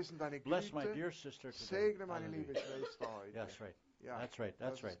 wir mercy. lösen deine Bless my Güte. dear sister today. Segne meine liebe Hallelujah. Schwester heute. That's right. Ja, That's right.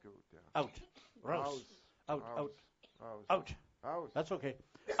 That's das right. ist gut, ja. Out. Raus. Out. Raus. Out. Raus. Out. Raus. That's okay.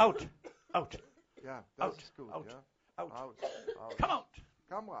 Out. Out. Ja, das Out. ist gut, Out. ja. Out. Raus. Raus. Come out.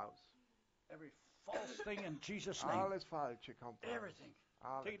 Komm raus. Every false thing in Jesus' name. Alles Falsche kommt raus. Everything.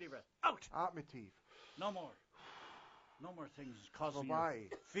 Alles. Take a deep breath. Out. Atme tief. No more. No more things causing you Vorbei.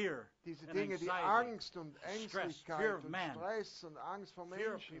 fear Diese and Dinge, die anxiety, Angst und stress, fear Ängstlichkeit of und man, Stress und Angst vor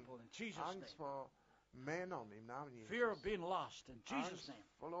fear of Menschen, people in Jesus' Angst name. vor Männern im Namen Jesus. Fear of being lost in Jesus' Angst, name.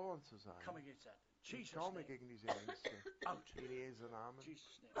 verloren zu sein. Come against that. Ich Jesus' komme name. gegen diese Ängste. Out. In Jesu Namen.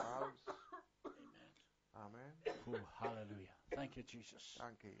 Jesus' name. Raus. Amen. Amen. Oh, hallelujah. Thank you, Jesus.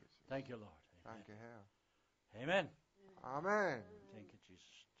 Danke, Jesus. Thank you, Lord. Amen. Danke, Herr. Amen. Amen. Thank you,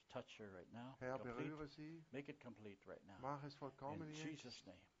 Jesus. Touch her right now. Herr, Complete. berühre sie. Make it complete right now. Mach es vollkommen In jetzt. Jesus'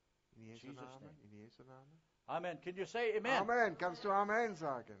 name. In Jesu Jesus' Namen. name. In Jesu Namen. Amen. Can you say amen? Amen. Kannst du Amen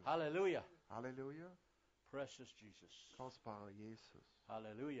sagen? Hallelujah. Halleluja. Precious Jesus. Kostbarer Jesus.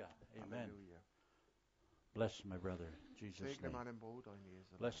 Hallelujah. Amen. Halleluja. Bless my brother in Jesus' Segne name. meinen Bruder in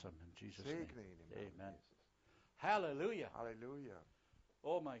Jesu Bless Namen. him in Jesus' name. Segne ihn im Namen Amen. Jesus. Hallelujah. Halleluja.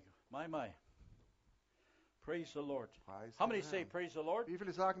 Oh my. Praise the Lord. Preis How dem many say Herrn. praise the Lord? Wie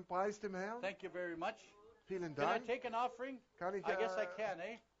viele sagen Preis dem Herrn? Thank you very much. Vielen Can I Dank. take an offering? Kann ich, I guess I can,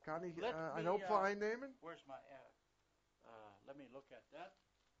 eh? kann ich Let ein me, Opfer einnehmen? Where's my let me look at that.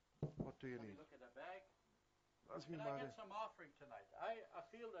 What do you Let me need? look at the bag. Lass mich Can I mal. get some offering tonight? I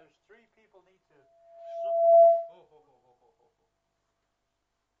feel there's 3 people need to.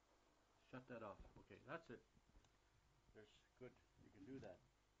 Shut that off. Okay, that's it. There's good. You can do that.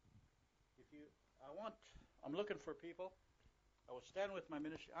 I'm looking for people. I will stand with my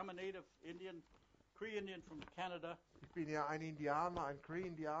ministry. I'm a native Indian, Cree Indian from Canada, Ich bin ja ein Indianer, ein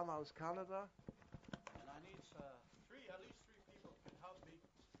Cree-Indianer aus Kanada. and I need at least three people can help me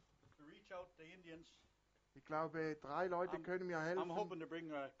to reach out to Indians. Ich glaube, 3 Leute können mir I'm helfen, hoping to bring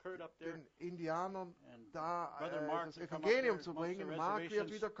Kurt up there den Indianern and da Brother Mark das to come up Evangelium there zu amongst the bringen. Mark wird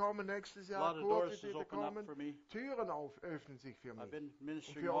reservations. wieder kommen nächstes A Jahr. lot of Kurt doors wird is wieder open up kommen. for me. Türen öffnen sich für I've mich. been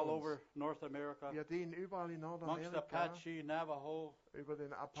ministering für all uns. over North America, Wir dienen überall in amongst Nordamerika. Apache, Navajo, Über den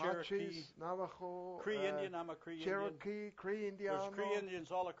Cherokee, Apaches, Navajo, Cree Indian. I'm a Cree Indian. Cherokee, There's Cree-Indianer. Cree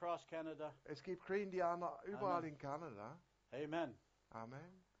Indians all across Canada. Es gibt Cree-Indianer überall Amen. in Kanada. Amen.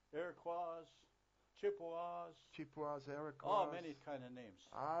 Amen. Iroquois, Chippewas, Chippewas, Iroquois. all many kind of names.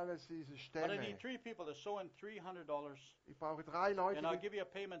 Alles diese But I Stämme. need 3 people to sew in $300, Ich brauche 3 Leute, and I'll die give you a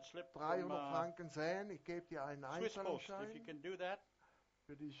payment slip 300 from Franken säen. Ich gebe dir einen Swiss Post. If you Einzahlungsschein can do that,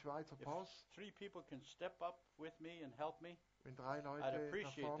 für die Schweizer if Post. 3 people can step up with me and help me, Wenn 3 I'd Leute nach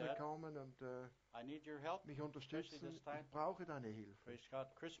appreciate vorne that. kommen und I need your help. mich Especially unterstützen, this time. ich brauche deine Hilfe. Praise God.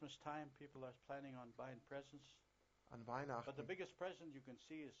 Christmas time, people are planning on buying presents. An But the Weihnachten biggest present you can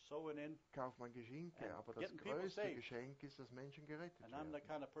see is sewing in. kauft man Geschenke, And aber das getting people größte saved. Geschenk ist, dass Menschen gerettet And I'm the werden.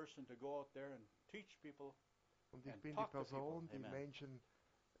 kind of person to go out there and teach people. Und ich and bin die talk to Person, people. die Amen. Menschen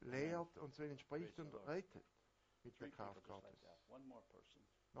lehrt und zu ihnen spricht Praise und the Lord. rettet. Mit 3 der people Kraft just like Gottes. that. One more person.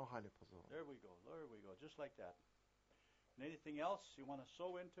 Noch eine Person. There we go. Just like that. And anything else you want to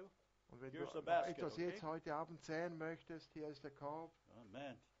sew into? Und wenn Here's du the noch basket, etwas okay? jetzt heute Abend säen möchtest, hier ist der Korb.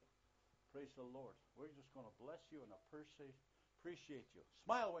 Amen. Praise the Lord. We're just going to bless you and appreciate you.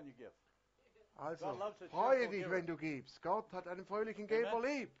 Smile when you give. Also, God loves a freue cheerful dich, giver. wenn du gibst. Gott hat einen fröhlichen Geber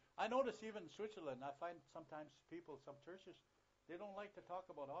Amen. lieb. I notice even in Switzerland, I find sometimes people, some churches, they don't like to talk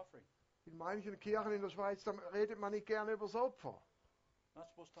about offering. In manchen Kirchen in der Schweiz, da redet man nicht gerne über das Opfer. Not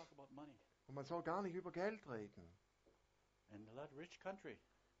supposed to talk about money. Und man soll gar nicht über Geld reden. In a rich country.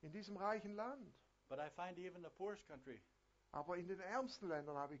 In diesem reichen Land. But I find even the poorest country, Aber in den ärmsten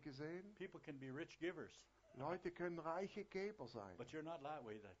Ländern habe ich gesehen, people can be rich givers. Leute können reiche Geber sein. But you're not that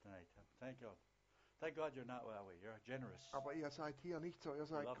way tonight. Thank God. Thank God you're not that way. You're generous. Aber ihr seid hier nicht so, ihr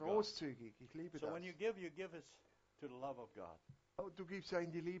seid love God. großzügig. Ich liebe So das. when you give it to the love of God, Oh, du gibst ja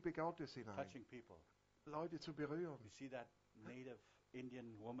in die Liebe Gottes hinein. touching people. Leute zu berühren. You see that native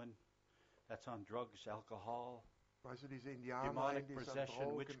Indian woman that's on drugs, alcohol, Also diese Indianer, Demonic die sind an possession,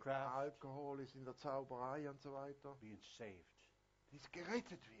 Drogen, witchcraft. Alkohol, ist in der Zauberei und so weiter. being saved. Die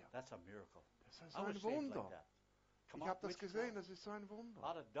gerettet wird. That's a miracle. Das ist I so was ein saved Wunder. like that. Come Ich on, habe das witchcraft. gesehen, das ist so ein Wunder.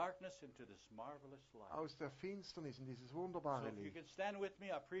 Out of darkness into this marvelous light. Aus der Finsternis in dieses So wunderbare if you Licht. can stand with me,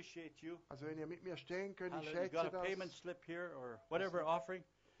 I appreciate you. Also wenn ihr mit mir stehen könnt, ich Hallelujah. You got schätze a payment das. slip here or whatever offering.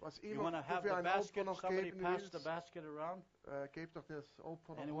 Was You immer want to du have für the ein Opfer basket? noch Somebody geben pass the willst, basket around. gebt doch das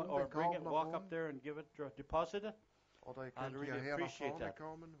Opfer noch Anyone, um, or den bring Korb it, noch walk um. up there and give it, deposit it. Oder ihr I'd könnt really hierher nach appreciate vorne that.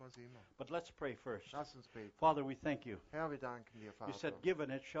 kommen, was immer. But let's pray first. Lass uns beten. Father, we thank you. Herr, wir danken dir, You Vater. said,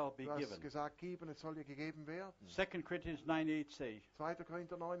 given it shall be Du hast given. gesagt, geben, es soll dir gegeben werden. 2 Corinthians 9:8 say 2.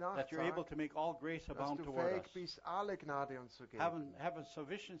 Korinther 9,8 that you're able sagt, to make all grace dass abound du toward fähig us. bist, alle Gnade uns zu geben. Having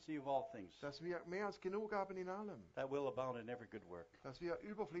sufficiency of all things, Dass wir mehr als genug haben in allem. that will abound in every good work. Dass wir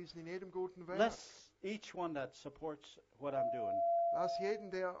überfließen in jedem guten Werk. Bless each one that supports what I'm doing Lass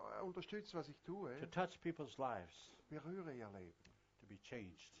jeden, der unterstützt, was ich tue, to touch people's lives, berühre ihr Leben. to be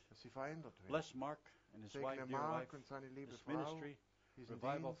changed. Dass sie verändert werden. Bless Mark and his wife, Segne dear Mark wife, und seine liebe this Frau, ministry, diesen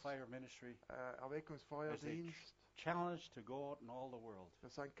Revival Dienst, Fire Ministry, Erweckungsfeuerdienst, challenge to go out in all the world.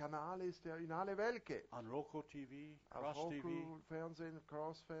 dass ein Kanal ist, der in alle Welt geht. On Roku TV, Auf Cross TV, Roku, Fernsehen,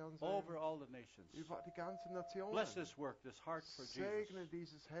 Cross-Fernsehen, over all the nations. über die ganzen Nationen. Bless this work, this heart for Segne Jesus.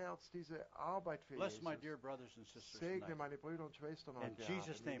 dieses Herz, diese Arbeit für Bless my dear Jesus. brothers and sisters Segne tonight. meine Brüder und Schwestern In heute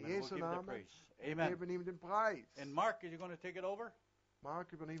Jesus' Abend. name, In and we'll Jesu give the Namen. praise. Wir Amen. geben ihm den Preis. And Mark, are you going to take it over?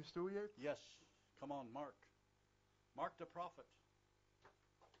 Mark, übernimmst du jetzt? Yes. Come on, Mark. Mark the prophet.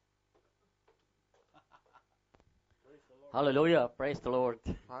 Halleluja, praise the Lord.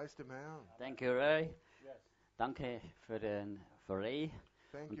 Preis dem Herrn. Thank you, Ray. Danke für Ray.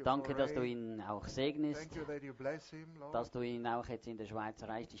 Thank Und you danke, for dass du Ray. ihn auch segnest, Thank you that you bless him, Lord. dass du ihn auch jetzt in der Schweiz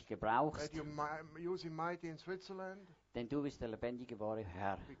reichlich That gebrauchst. you use him mighty in Switzerland, Denn du bist der lebendige, wahre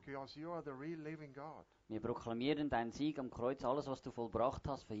Herr. because you are the real living God. Wir proklamieren deinen Sieg am Kreuz, alles, was du vollbracht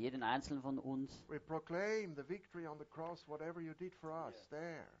hast, für jeden Einzelnen von uns. We proclaim the victory on the cross, whatever you did for us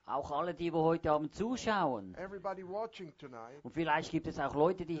there. Auch alle, die heute Abend zuschauen. Everybody watching tonight, Und vielleicht gibt es auch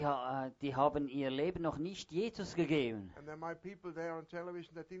Leute, die haben ihr Leben noch nicht Jesus gegeben. and there might be people there on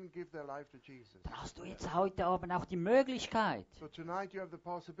television that didn't give their life to Jesus. Dann hast du jetzt heute Abend auch die Möglichkeit. So tonight you have the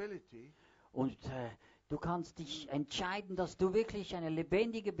possibility, Und du kannst dich entscheiden, dass du wirklich eine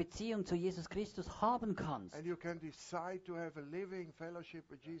lebendige Beziehung zu Jesus Christus haben kannst. and you can decide to have a living fellowship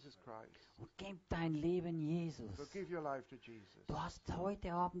with Jesus Christ. Und gib dein Leben Jesus. So give your life to Jesus. Du hast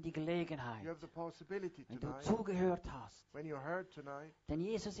heute Abend die You Gelegenheit, have the possibility wenn du tonight, zugehört hast. when you heard tonight, Denn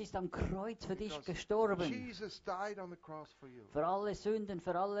Jesus ist am Kreuz für dich because gestorben. Jesus died on the cross for you, Für alle Sünden,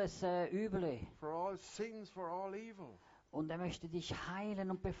 für alles Üble. for all sins, for all evil. Und er möchte dich heilen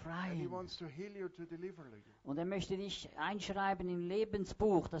und And he befreien. wants to heal you, to deliver you. Und er möchte dich einschreiben im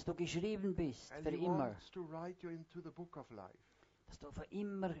Lebensbuch, dass du geschrieben bist, And für he immer. wants to write you into the book of life, Dass du für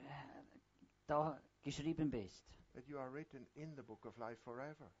immer da geschrieben bist. that you are written in the book of life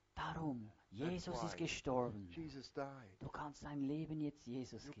forever. Darum, Jesus why ist gestorben. Jesus died. Du kannst dein Leben jetzt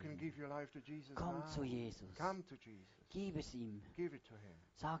Jesus You can geben. give your life to Jesus Komm now. zu Jesus. Come to Jesus. Gib es ihm. Give it to him.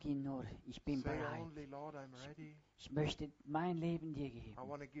 Sag ihm nur, ich bin Say bereit. only, Lord, I'm ready. Ich möchte mein Leben dir I geben.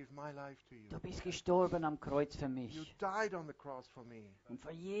 want to give my life to you. Du bist gestorben am Kreuz für You mich. died on the cross for me Und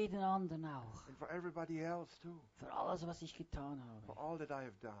für jeden anderen auch. and for everybody else too. Für alles, was ich getan For habe. all that I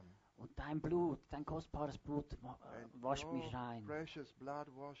have done. Und dein Blut, dein kostbares Blut And wascht your mich rein. precious blood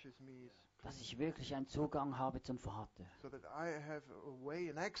washes me Dass ich wirklich einen Zugang habe zum Vater. so that I have a way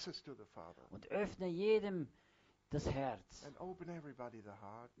and access to the Father. Und öffne jedem das Herz And open everybody the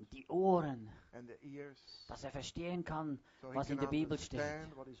heart und die Ohren, and the ears dass er verstehen kann, so he was in can der Bibel steht.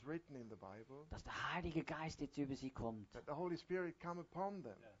 understand what is written in the Bible. Dass der Heilige Geist jetzt über sie kommt That the Holy Spirit come upon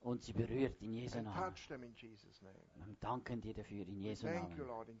them und sie berührt in Jesu and Namen. touch them in Jesus' name. Wir danken dir dafür in Jesu Thank you, Namen.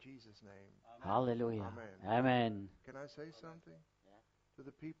 Lord, in Jesus' name. Halleluja. Amen. Amen. Can I say something? To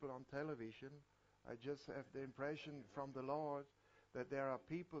the people on television, I just have the impression from the Lord that there are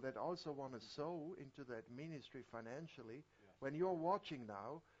people that also want to sow into that ministry financially. When you're watching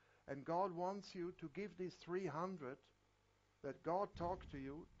now, and God wants you to give these 300, that God talked to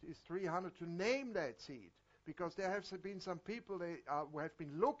you, is 300 to name that seed. Because there have been some people who have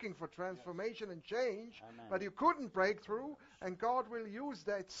been looking for transformation and change, Amen. but you couldn't break through, and God will use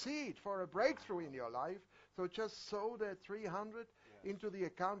that seed for a breakthrough in your life. So just sow that 300 into the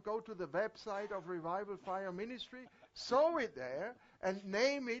account. Go to the website of Revival Fire Ministry, sow it there, and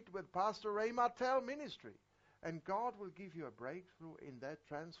name it with Pastor Ray Martell Ministry. And God will give you a breakthrough in that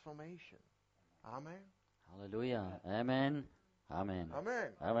transformation. Amen. Halleluja. Amen. Amen.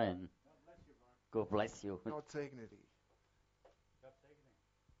 Amen. Amen. God bless you. God segne dich.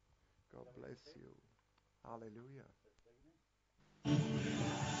 God bless you. Hallelujah.